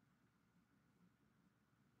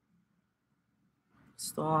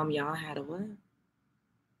 Storm, y'all had a what?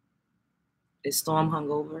 Is Storm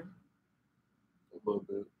hungover? A little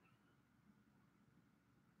bit.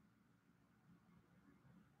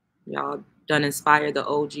 Y'all done inspired the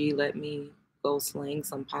OG. Let me go sling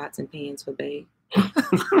some pots and pans for Bae.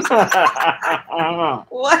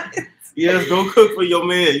 What? Yes, go cook for your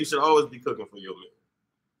man. You should always be cooking for your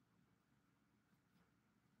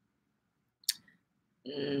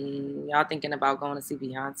man. Y'all thinking about going to see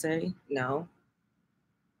Beyonce? No.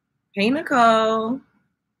 Hey, Nicole.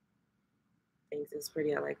 Thinks it's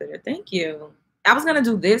pretty. I like glitter. Thank you. I was gonna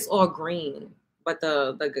do this or green, but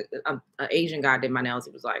the Asian guy did my nails.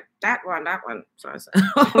 He was like, that one. So I said,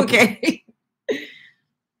 okay.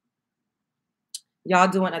 Y'all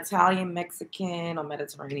doing Italian, Mexican, or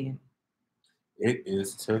Mediterranean? It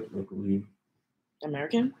is technically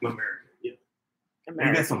American. American, yeah.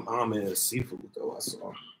 American. You got some bomb ass seafood though. I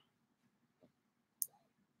saw.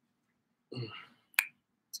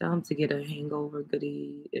 Tell them to get a hangover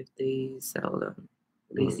goodie if they sell them.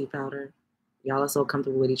 Lazy powder. Y'all are so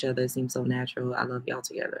comfortable with each other. It seems so natural. I love y'all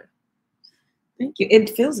together. Thank you.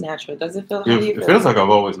 It feels natural. Does it feel? It feels like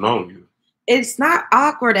I've always known you. It's not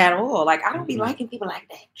awkward at all. Like I don't be liking people like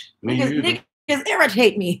that. Because niggas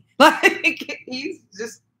irritate me. Like he's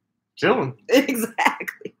just chilling.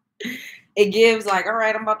 Exactly. It gives like, all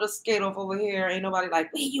right, I'm about to skate off over here. Ain't nobody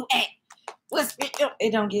like, where you at?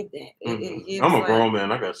 It don't give that. It gives, I'm a grown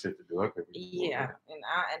man. I got shit to do. Yeah,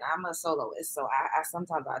 and I'm a soloist, so I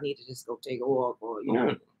sometimes I need to just go take a walk or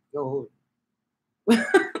go.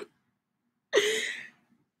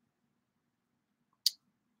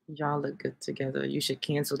 Y'all look good together. You should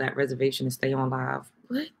cancel that reservation and stay on live.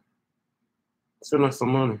 What? Send us some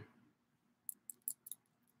money.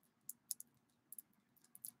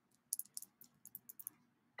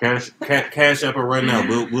 Cash up it right now.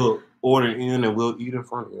 We'll order in and we'll eat in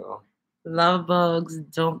front of y'all. Love bugs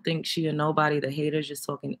don't think she a nobody. The haters just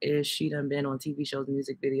talking ish. She done been on TV shows,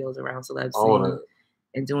 music videos around celebs singing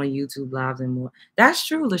and doing YouTube lives and more. That's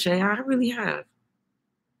true, Lachey. I really have.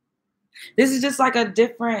 This is just like a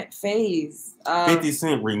different phase. 50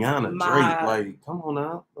 Cent, Rihanna, Drake. Like, come on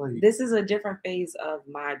now. Like, this is a different phase of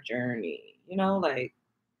my journey. You know, like.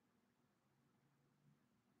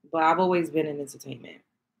 But I've always been in entertainment.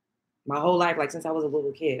 My whole life, like since I was a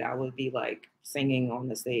little kid, I would be like singing on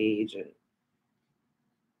the stage and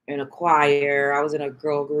in a choir. I was in a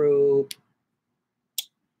girl group.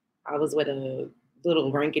 I was with a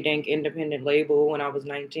little rinky-dink independent label when I was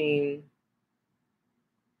 19.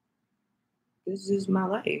 This is my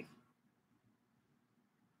life.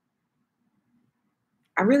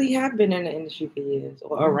 I really have been in the industry for years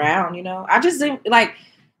or around, you know. I just think like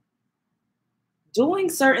doing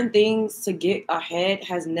certain things to get ahead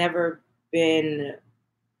has never been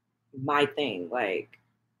my thing. Like,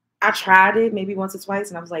 I tried it maybe once or twice,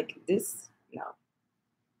 and I was like, "This, no."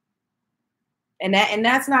 And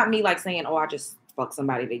that's not me like saying, "Oh, I just fuck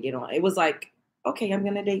somebody to get on." It was like, "Okay, I'm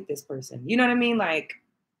gonna date this person." You know what I mean? Like,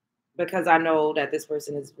 because I know that this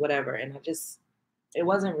person is whatever, and it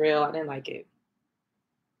wasn't real. I didn't like it.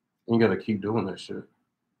 You gotta keep doing that shit.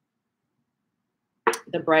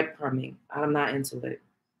 The breadcrumbing. I'm not into it.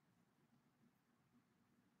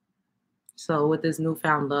 So with this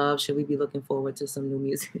newfound love, should we be looking forward to some new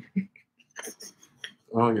music?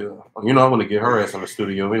 Oh yeah, you know I want to get her ass in the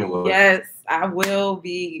studio anyway. Yes, I will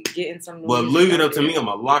be getting some new But music leave it out up to there. me. I'm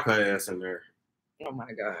gonna lock her ass in there. Oh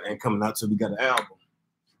my god! Ain't coming out till we got an album.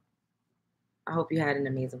 I hope you had an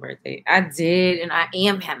amazing birthday. I did, and I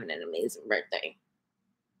am having an amazing birthday.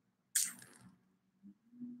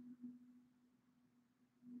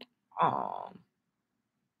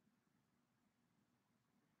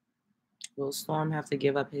 Will Storm have to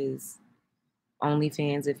give up his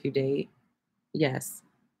OnlyFans if you date? Yes.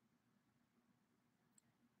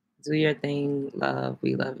 Do your thing, love.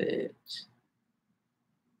 We love it.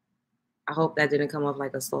 I hope that didn't come off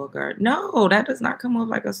like a stalker. No, that does not come off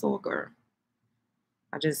like a stalker.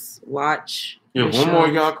 I just watch. Yeah, one more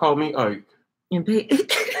y'all call me Ike. And pay.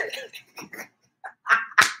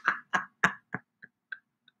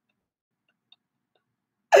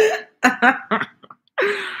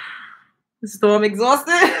 Storm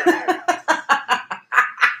exhausted.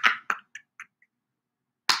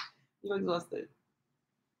 You exhausted.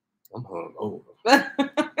 I'm hungover.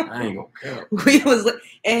 I ain't gonna care.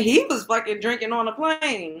 And he was fucking drinking on the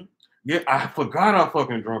plane. Yeah, I forgot I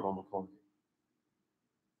fucking drunk on the plane.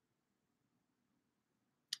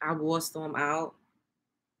 I wore Storm out.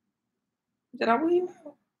 Did I wear you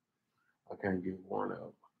out? I can't get worn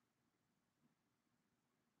out.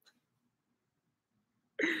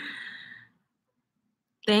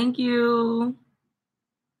 Thank you.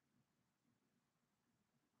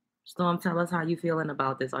 Storm, tell us how you feeling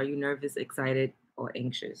about this. Are you nervous, excited, or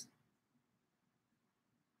anxious?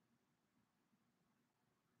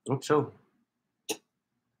 I'm chilling.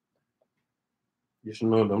 You should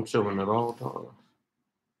know that I'm chilling at all times.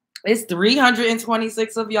 It's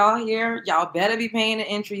 326 of y'all here. Y'all better be paying an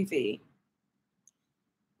entry fee.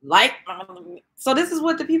 So this is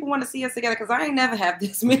what the people want to see us together, because I ain't never have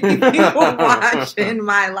this many people watching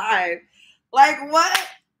my live. Like, what?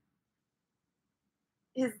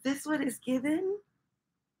 Is this what it's given?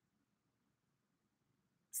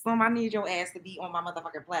 Storm, I need your ass to be on my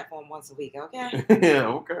motherfucking platform once a week, okay? Yeah,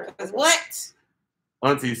 okay. Because what?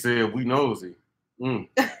 Auntie said we nosy.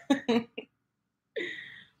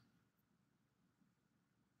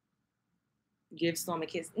 Give Storm a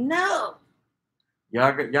kiss. No.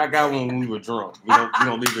 Y'all got one when we were drunk. We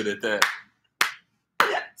don't leave it at that.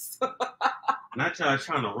 Not y'all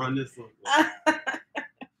trying to run this up.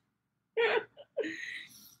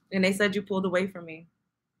 And they said you pulled away from me.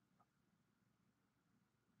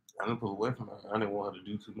 I didn't pull away from her. I didn't want her to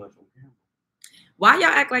do too much on camera. Why y'all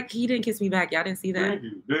act like he didn't kiss me back? Y'all didn't see that?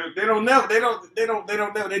 They don't know. They don't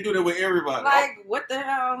know. They do that with everybody. Like, what the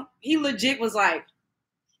hell? He legit was like,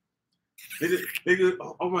 they just,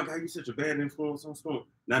 oh my God, you're such a bad influence on Storm.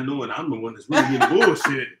 Not knowing I'm the one that's really in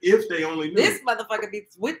bullshit. If they only knew. This motherfucker be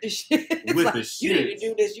with the shit. With like, the shit. You didn't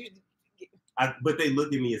do this. But they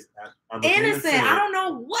look at me as I'm innocent. I don't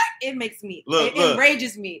know what it makes me. Look, it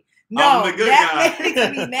enrages me. No, the good that guy.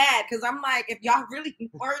 makes me mad, because I'm like, if y'all really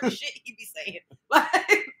heard the shit he be saying,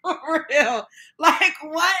 like, for real, like,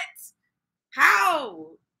 what?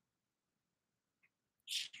 How?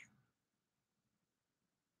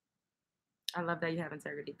 I love that you have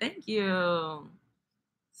integrity. Thank you.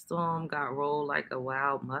 Storm got rolled like a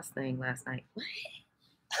wild Mustang last night. What?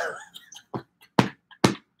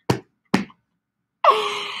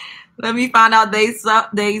 Let me find out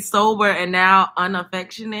they sober and now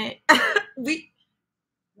unaffectionate.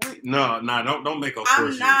 No, don't make us.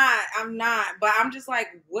 I'm not. But I'm just like,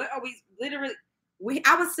 what are we literally?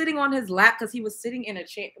 I was sitting on his lap because he was sitting in a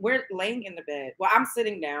chair. We're laying in the bed. Well, I'm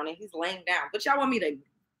sitting down and he's laying down. But y'all want me to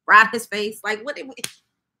ride his face? Like, what did we?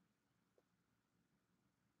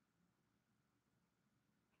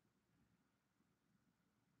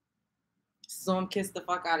 Storm kissed the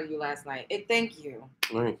fuck out of you last night. Thank you.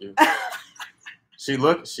 Thank you. She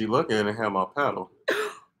looking and have my paddle.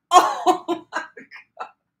 Oh my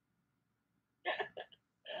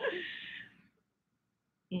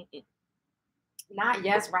God. Not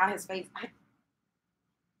yes, ride his face.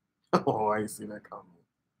 Oh, I ain't seen that comment.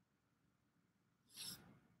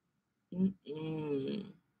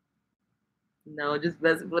 No, just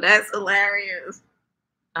messing. But that's hilarious.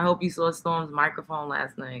 I hope you saw Storm's microphone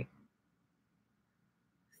last night.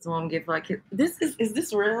 Storm get fucking. Is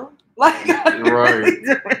this real? Like, right.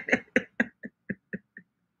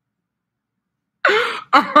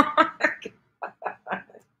 Oh my God.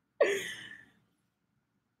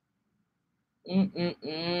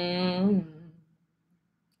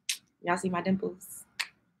 Y'all see my dimples?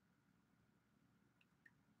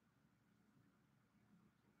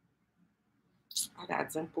 I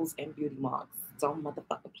got dimples and beauty marks. Don't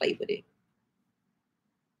motherfucking play with it.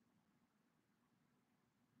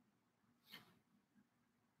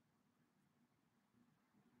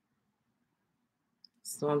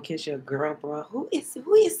 Storm, kiss your girl, bro. Who is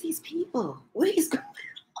these people? What is going on?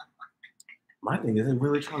 My thing isn't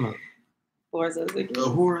really trying to Force us again.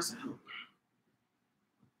 whore us out.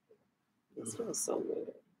 This feels so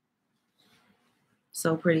good.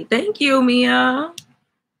 So pretty. Thank you, Mia.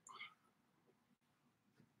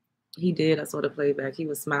 He did. I saw the playback. He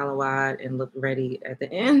was smiling wide and looked ready at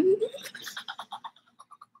the end.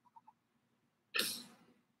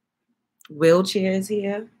 Wheelchairs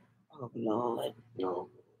here. Oh, Lord. No.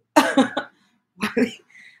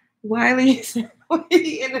 Wiley's in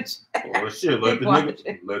the chat. Oh, shit. Let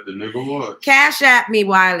the nigga watch. Cash at me,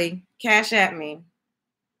 Wiley. Cash at me.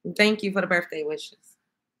 Thank you for the birthday wishes.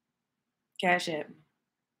 Cash at me.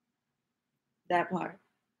 That part.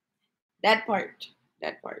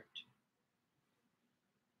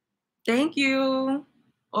 Thank you.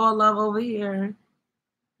 All love over here.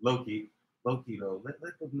 Loki though, let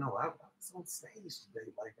them know I was on stage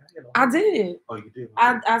today. Like I did. Oh, you did?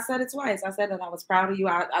 I said it twice. I said that I was proud of you.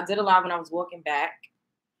 I did a live when I was walking back.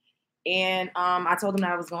 And I told them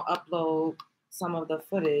that I was gonna upload some of the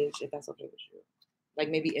footage, if that's okay with you. Like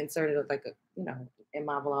maybe insert it like in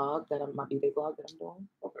my vlog my B-Day vlog that I'm doing.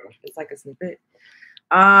 Okay. It's like a snippet.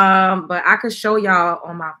 But I could show y'all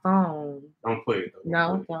on my phone. Don't play it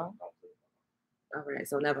though. No. All right,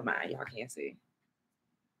 so never mind. Y'all can't see.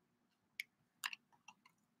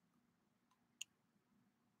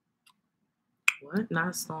 What?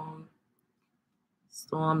 Not Storm.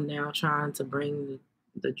 Storm now trying to bring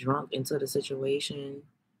the drunk into the situation.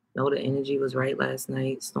 Know the energy was right last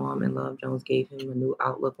night. Storm and Love Jones gave him a new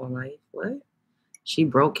outlook on life. What? She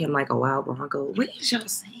broke him like a wild bronco. What is y'all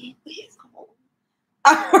saying? What is going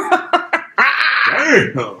on?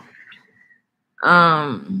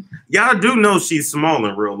 Damn. Y'all do know she's small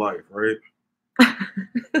in real life, right?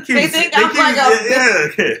 They think I'm like a...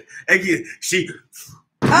 Yeah. She...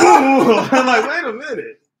 I'm like, wait a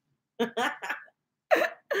minute.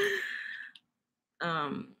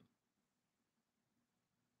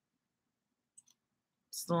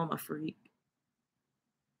 Storm a freak.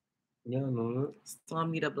 Yeah, I know that.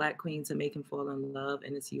 Storm need a black queen to make him fall in love,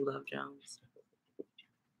 and it's you, Love Jones.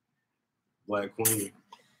 Black queen.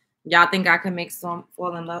 Y'all think I can make Storm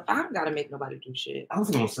fall in love? I don't gotta make nobody do shit. I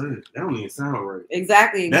was gonna say that don't even sound right.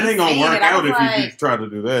 Exactly. That ain't gonna work out if you just try to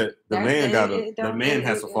do that. The man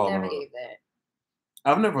has to fall in love.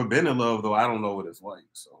 I've never been in love though. I don't know what it's like.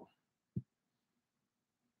 So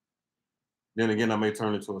then again, I may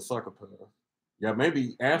turn into a psychopath. Yeah,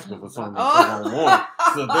 maybe asking for something I don't want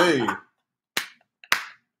today.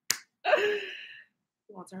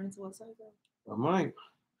 You want to turn into a psychopath? I might.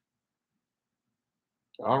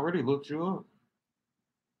 I already looked you up.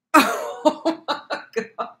 Oh my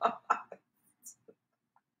God.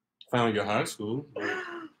 Found your high school.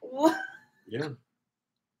 What? Yeah.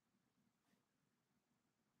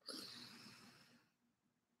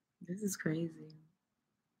 This is crazy.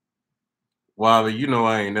 Wiley, you know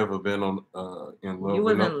I ain't never been in love. You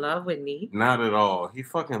was in love with me? Not at all. He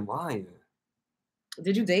fucking lying.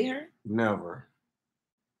 Did you date her? Never.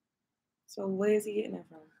 So where is he getting that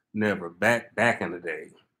from? Never. Back in the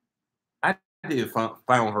day. I did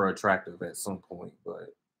found her attractive at some point,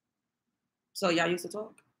 but... So y'all used to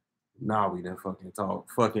talk? Nah, we didn't fucking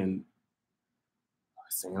talk. Fucking...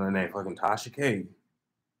 Saying her name, fucking Tasha K.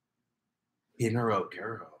 Hitting her up,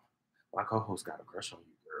 girl. My co-host got a crush on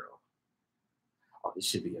you, girl. Oh, this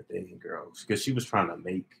should be a thing, girl. Because she was trying to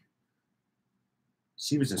make...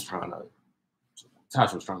 She was just trying to...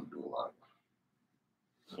 Tasha was trying to do a lot.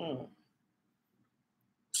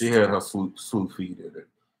 She had her swoop feet in it.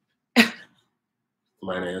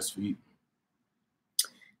 Flat ass feet.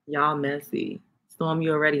 Y'all messy. Storm,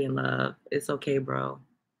 you already in love. It's okay, bro.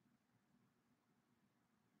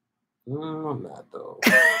 I'm not though.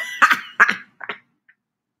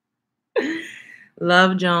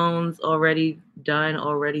 Love Jones already done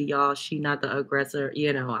already, y'all. She not the aggressor.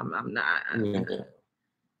 You know, I'm not. Yeah.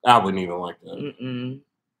 I wouldn't even like that.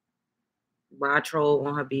 Why troll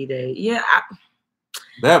on her B-Day? Yeah.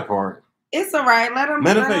 That part. It's all right. Let him.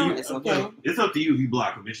 Matter of fact, it's okay. It's up to you if you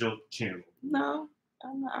block him. It's your channel. No, I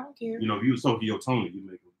don't care. You know, if you was talking your Tony, you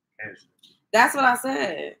make him cash. That's what I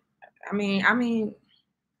said. I mean.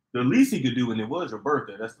 The least he could do, and it was your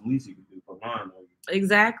birthday. That's the least he could do for mine.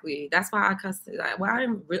 Exactly. That's why I cussed it. Like, well, I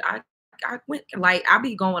went like I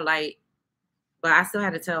be going like, but I still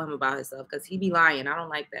had to tell him about himself because he be lying. I don't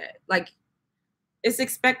like that. Like, it's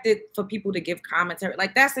expected for people to give commentary.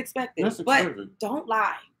 Like, that's expected. But don't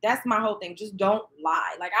lie. That's my whole thing. Just don't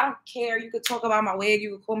lie. Like, I don't care. You could talk about my wig.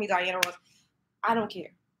 You could call me Diana Ross. I don't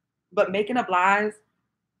care. But making up lies,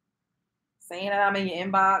 saying that I'm in your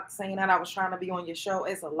inbox, saying that I was trying to be on your show,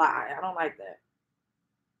 it's a lie. I don't like that.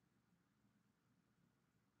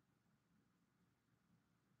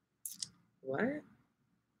 What?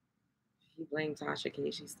 He blamed Tasha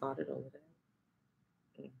K. She started over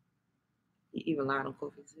there. He even lied on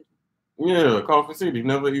Coffee City. Yeah, Coffee City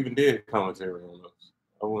never even did commentary on us.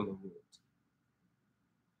 I wonder what.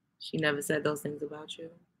 She never said those things about you.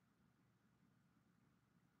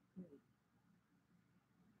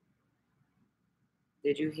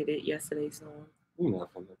 Did you hit it yesterday, Storm? You're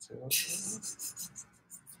not gonna tell.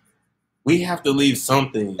 We have to leave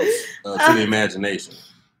something to the imagination.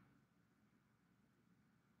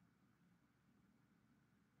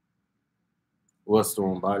 What's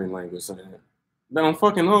Storm body language saying? That I'm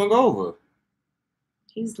fucking hungover.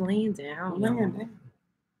 He's laying down. I'm laying down.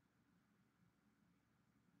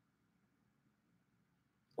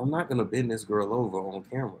 I'm not gonna bend this girl over on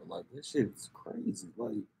camera. Like, this shit is crazy.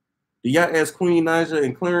 Like, do y'all ask Queen Naija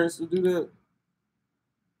and Clarence to do that?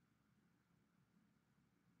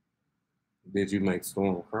 Did you make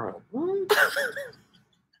Storm cry?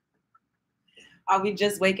 Are we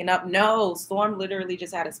just waking up? No, Storm literally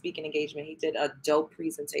just had a speaking engagement. He did a dope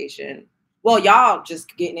presentation. Well, y'all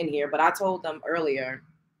just getting in here, but I told them earlier.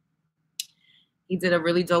 He did a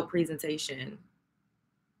really dope presentation.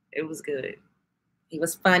 It was good. He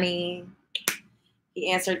was funny.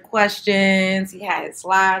 He answered questions. He had his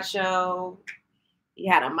slideshow. He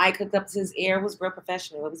had a mic hooked up to his ear. It was real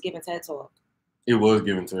professional. It was giving TED Talk. It was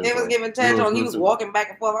giving TED Talk. It was giving TED Talk. He was walking back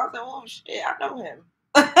and forth. I said, oh, shit, I know him.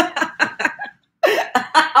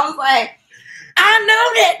 I was like, I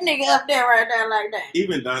know that nigga up there right there like that.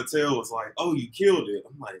 Even Dontel was like, oh, you killed it.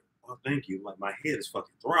 I'm like, oh, thank you. Like, my head is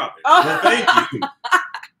fucking throbbing. Well, thank you.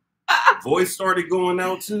 The voice started going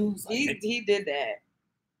out, too. Like, he did that.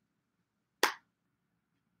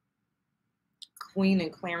 Queen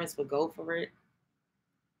and Clarence would go for it.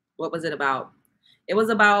 What was it about? It was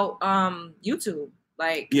about YouTube.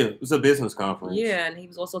 Like, yeah, it was a business conference. Yeah, and he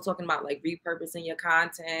was also talking about like repurposing your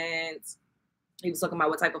content. He was talking about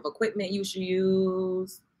what type of equipment you should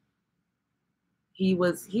use. It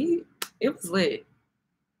was lit.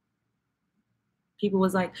 People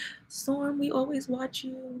was like, Storm, we always watch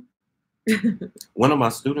you. One of my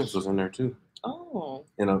students was in there too. Oh.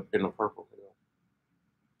 In a purple.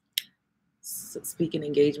 Speaking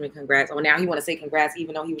engagement, congrats. Oh, now he want to say congrats,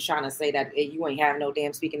 even though he was trying to say that you ain't have no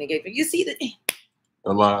damn speaking engagement. You see the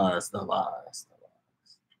lies.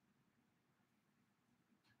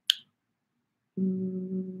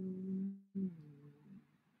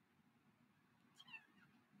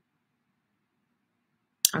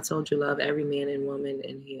 I told you, love, every man and woman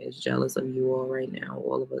in here is jealous of you all right now.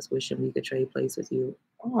 All of us wishing we could trade place with you.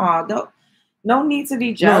 Oh, no need to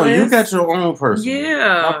be jealous. No, you got your own person.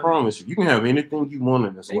 Yeah. I promise you. You can have anything you want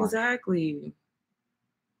in this life. Exactly.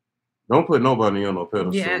 Don't put nobody on no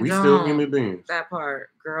pedestal. Yeah, we still human beings. That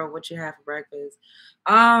part. Girl, what you have for breakfast?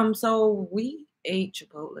 So we ate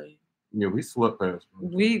Chipotle. Yeah, we slept past.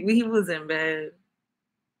 We was in bed.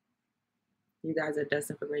 You guys are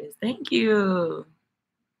destined for greatness. Thank you.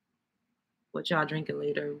 What y'all drinking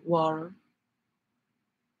later? Water.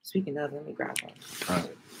 Speaking of, let me grab one. All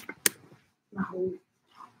right. You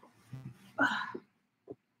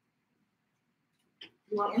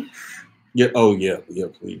want me? Yeah. Oh yeah. Yeah,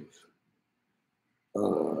 please.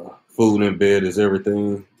 Food in bed is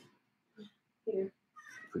everything. Here.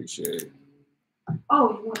 Appreciate it.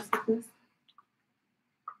 Oh, you want to stick this?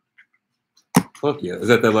 Fuck yeah. Is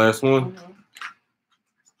that the last one? Mm-hmm.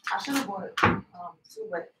 I should have bought two,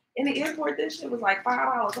 but in the airport, this shit was like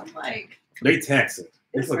 $5. I'm like, they tax it.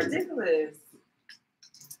 It's ridiculous.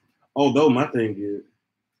 Although my thing is,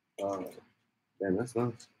 damn, that's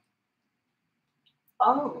nice.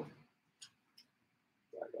 Oh.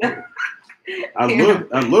 I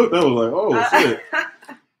looked, I was like, oh shit.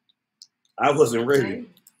 I wasn't ready.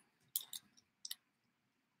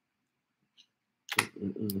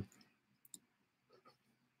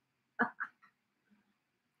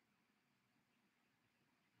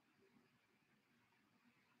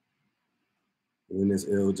 And this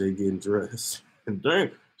LJ getting dressed. And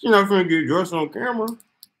dang, she's not finna get dressed on camera.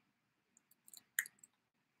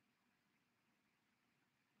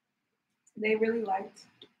 They really liked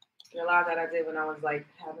a lot that I did when I was like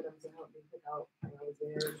having them to help me pick out when I was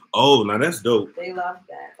there. Oh, now that's dope. They loved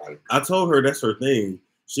that. Like, I told her that's her thing.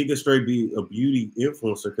 She could straight be a beauty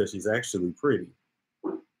influencer because she's actually pretty.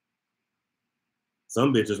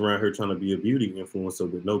 Some bitches around here trying to be a beauty influencer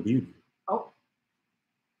with no beauty. Oh.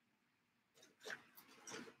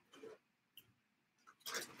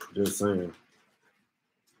 Just saying.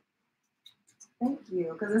 Thank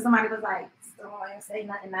you. Because then somebody was like, still want to say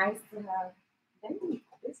nothing nice to her.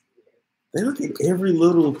 They look at every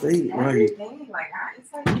little thing. Everything. Like,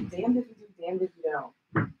 it's like damned if you do, damned if you don't.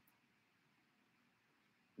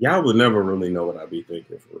 Y'all would never really know what I be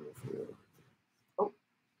thinking for real. Oh.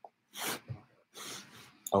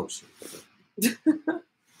 Oh shit.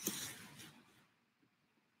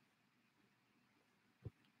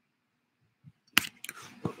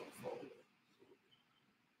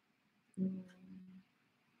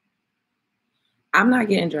 I'm not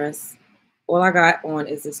getting dressed. All I got on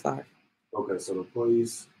is this scarf. Okay, so the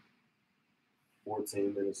place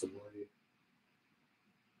 14 minutes away.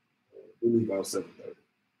 We leave about 7:30.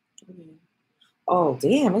 Oh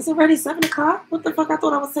damn! It's already 7 o'clock. What the fuck? I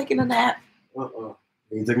thought I was taking a nap. You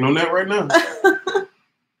ain't taking no nap right now.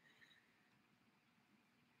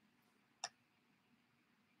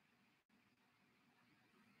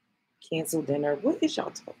 Cancel dinner. What is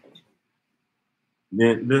y'all talking?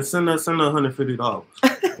 Then send us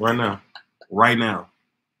 $150 right now. Right now.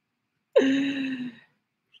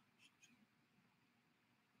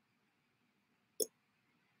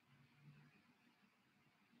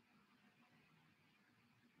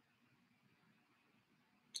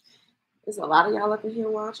 There's a lot of y'all up in here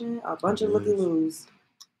watching. A bunch of looky-loos.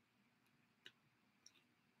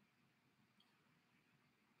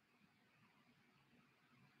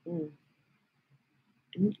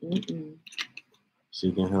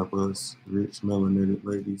 She can help us, rich melanated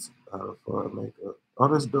ladies, out of far makeup. Oh,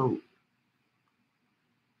 that's dope.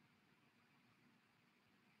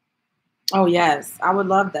 Oh yes, I would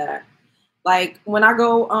love that. Like when I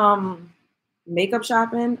go makeup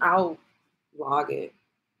shopping, I'll vlog it.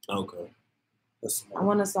 Okay. I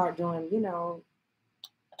want to start doing,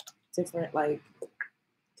 different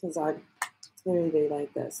because I clearly they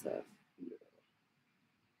like that stuff.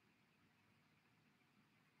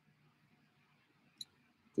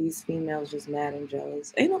 These females just mad and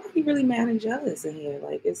jealous. Ain't nobody really mad and jealous in here.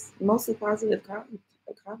 Like it's mostly positive comments.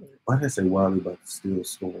 Why did I say Wiley about to steal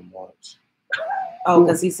Storm watch? Oh,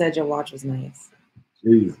 because he said your watch was nice.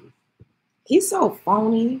 Jesus. He's so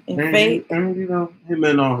phony and fake. And him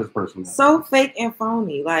and all his personality. So fake and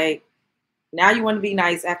phony. Like now you want to be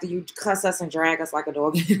nice after you cuss us and drag us like a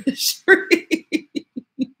dog in the street.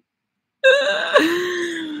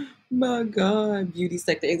 My God, beauty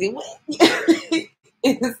sector exit.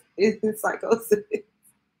 It's psychosis.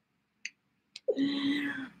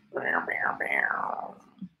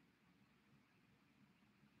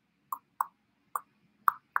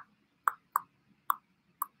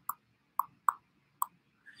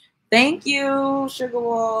 Thank you, Sugar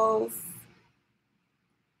Walls.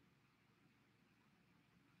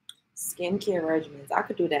 Skincare regimens. I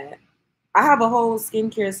could do that. I have a whole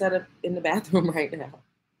skincare setup in the bathroom right now.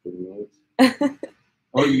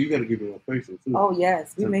 Oh, you got to give me a facial too. Oh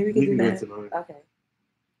yes, maybe we can do that. Okay.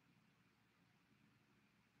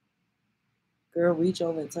 Girl, reach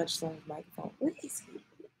over and touch someone's microphone. What is he?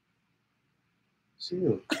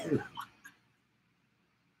 Chill.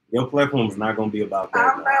 Your platform is not gonna be about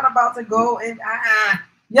that. I'm not about to go and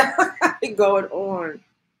yeah, going on.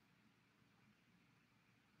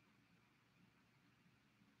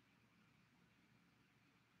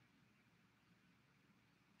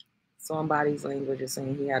 Somebody's language is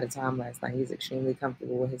saying he had a time last night. He's extremely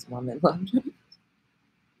comfortable with his woman.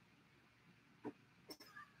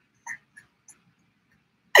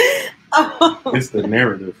 It's the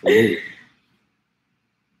narrative for me.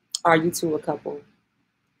 Are you two a couple?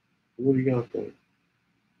 What do you got there?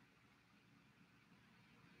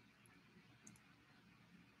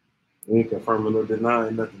 We ain't confirming or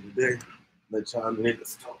denying nothing today. Let y'all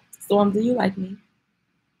niggas talk. Storm, do you like me?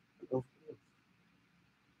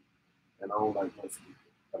 And I don't like most people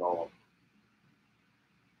at all.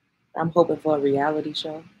 I'm hoping for a reality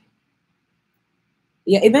show.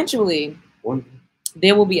 Yeah, eventually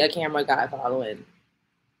there will be a camera guy following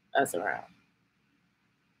us around.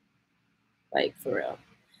 Like, for real.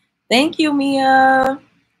 Thank you, Mia.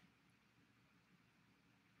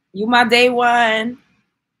 You my day one.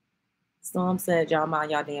 Storm said, y'all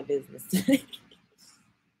mind y'all damn business.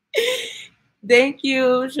 Thank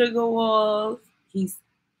you, Sugar Walls.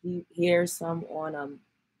 He hears some on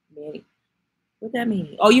Manny. What that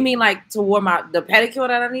mean? Oh, you mean like toward the pedicure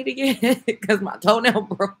that I need to get? Because my toenail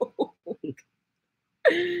broke.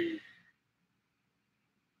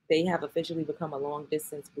 They have officially become a long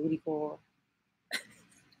distance booty call.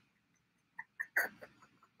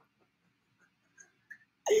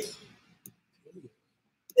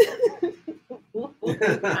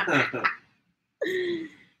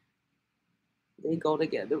 They go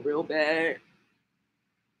together real bad.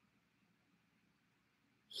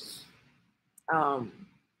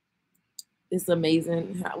 It's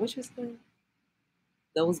amazing. What's your saying?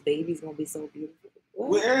 Those babies gonna be so beautiful.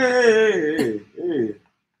 What? Hey,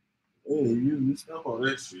 you stop all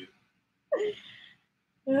that shit.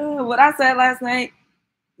 What I said last night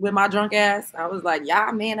with my drunk ass, I was like,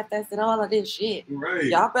 y'all manifested all of this shit. Right.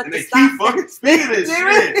 Y'all better and they stop. keep fucking speaking this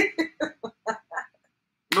shit.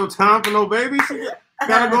 No time for no baby. She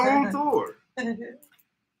gotta go on tour.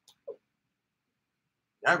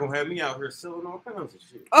 Y'all gonna have me out here selling all kinds of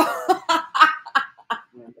shit.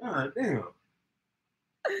 God damn.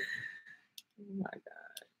 Oh my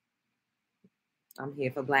God. I'm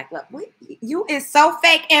here for Black Love. What? You is so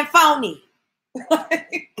fake and phony.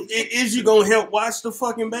 Is you gonna help watch the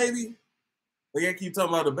fucking baby? Like I keep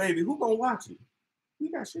talking about the baby. Who gonna watch it?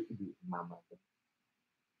 You got shit to do. My mother.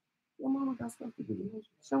 Your mama got stuff to do.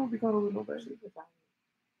 She won't be cuddling with no baby.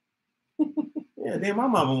 Yeah, then my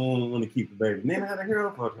mama won't want to keep the baby. Then I had to hear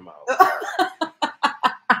her fuck him out.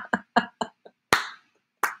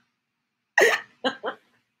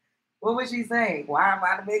 What would she say? Why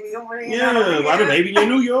the baby over here? Yeah, why the baby in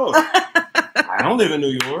New York? I don't live in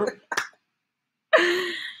New York.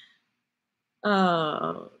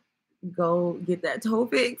 Go get that toe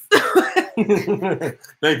fixed.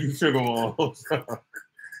 Thank you, Sugar Walls.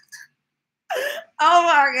 Oh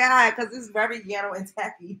my God, because it's very ghetto and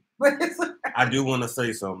tacky. I do want to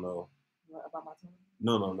say something though. What about my toe?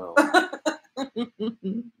 No.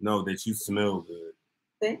 No, that you smell good.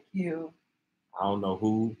 Thank you. I don't know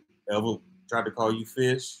who ever tried to call you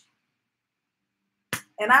fish.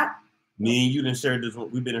 And me and you didn't share this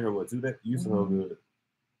one. We've been in here, what, 2 days? You smell good.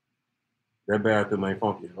 That bathroom ain't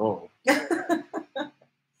funky at all.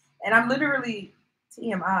 And I'm literally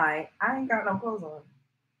TMI. I ain't got no clothes on.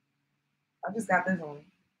 I just got this on.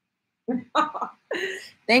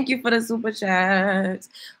 Thank you for the super chats.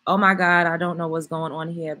 Oh my God, I don't know what's going on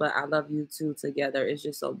here, but I love you two together. It's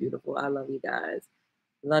just so beautiful. I love you guys.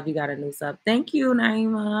 Love you. Got a new sub. Thank you,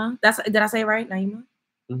 Naima. Did I say it right, Naima?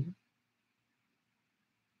 Mm-hmm.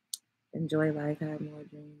 Enjoy life. Have more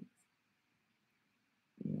dreams.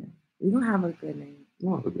 Yeah, we gonna have a good night.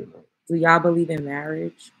 We'll have a good night. Do y'all believe in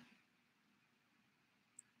marriage?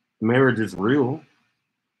 Marriage is real.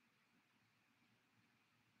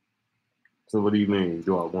 So what do you mean?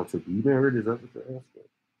 Do I want to be married? Is that what you're asking?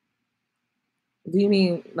 Do you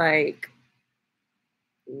mean like,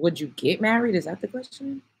 would you get married? Is that the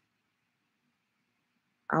question?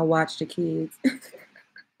 I'll watch the kids.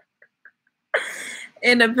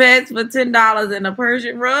 And the pets for $10 in a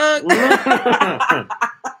Persian rug.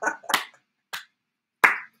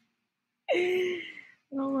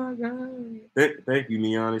 Oh my God. Thank you,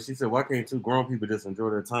 Niana. She said, why can't 2 grown people just enjoy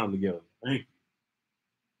their time together? Thank you.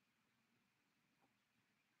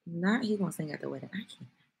 Not he gonna sing at the wedding. I can't.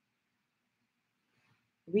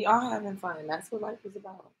 We all having fun. That's what life is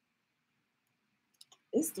about.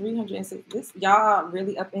 It's 306. This y'all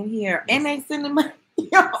really up in here, and they sending money.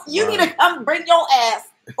 You need to come bring your ass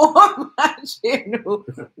on my channel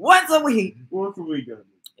once a week. Once a week.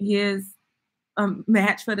 Here's a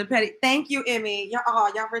match for the petty. Thank you, Emmy.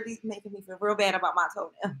 Y'all really making me feel real bad about my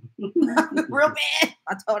toenail. Real bad.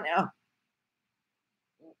 My toenail.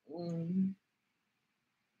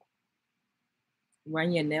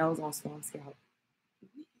 Run your nails on Storm Scout.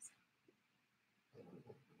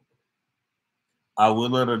 I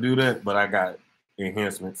would let her do that, but I got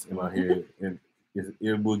enhancements in my head, and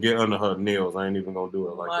it will get under her nails. I ain't even gonna do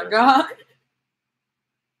it like that. Oh my God.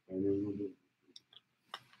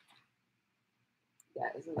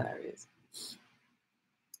 That is hilarious.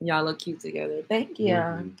 Y'all look cute together. Thank you.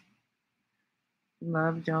 Mm-hmm.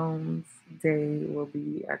 Love Jones Day will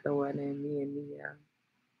be at the wedding. Me and Mia.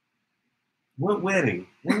 What wedding?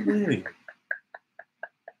 What wedding?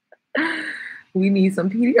 We need some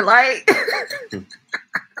Pedialyte.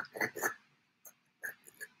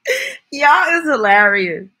 Y'all is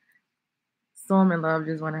hilarious. Storm and Love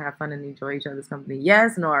just want to have fun and enjoy each other's company.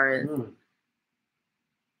 Yes, Norris.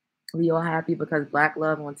 We all happy because Black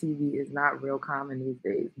love on TV is not real common these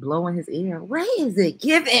days. Blowing his ear. Where is it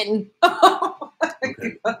given?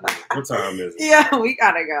 Okay. What time is it? Yeah, we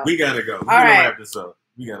gotta go. We gotta go. All right. Wrap this up.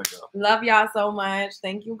 We gotta go. Love y'all so much.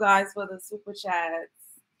 Thank you guys for the super chats.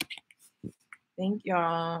 Thank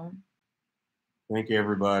y'all. Thank you,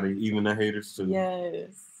 everybody, even the haters too.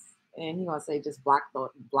 Yes. And he gonna say just block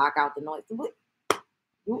out the noise.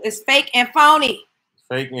 It's fake and phony.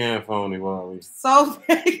 Fake and phony, Wally. So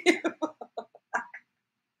fake.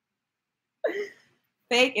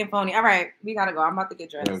 Fake and phony. All right, we gotta go. I'm about to get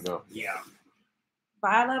dressed. Let's go. Yeah.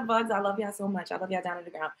 Bye, love bugs. I love y'all so much. I love y'all down to the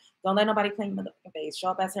ground. Don't let nobody claim the face. Show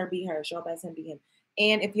up as her, be her. Show up as him, be him.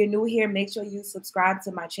 And if you're new here, make sure you subscribe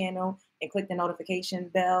to my channel and click the notification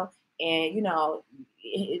bell. And, you know,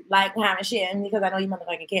 like, comment, share, because I know you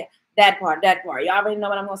motherfucking care. That part. Y'all already know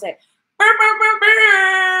what I'm going to say.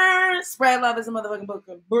 Spread love is a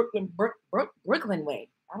motherfucking Brooklyn way.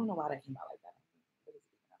 I don't know why that came out like that.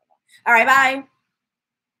 All right, bye.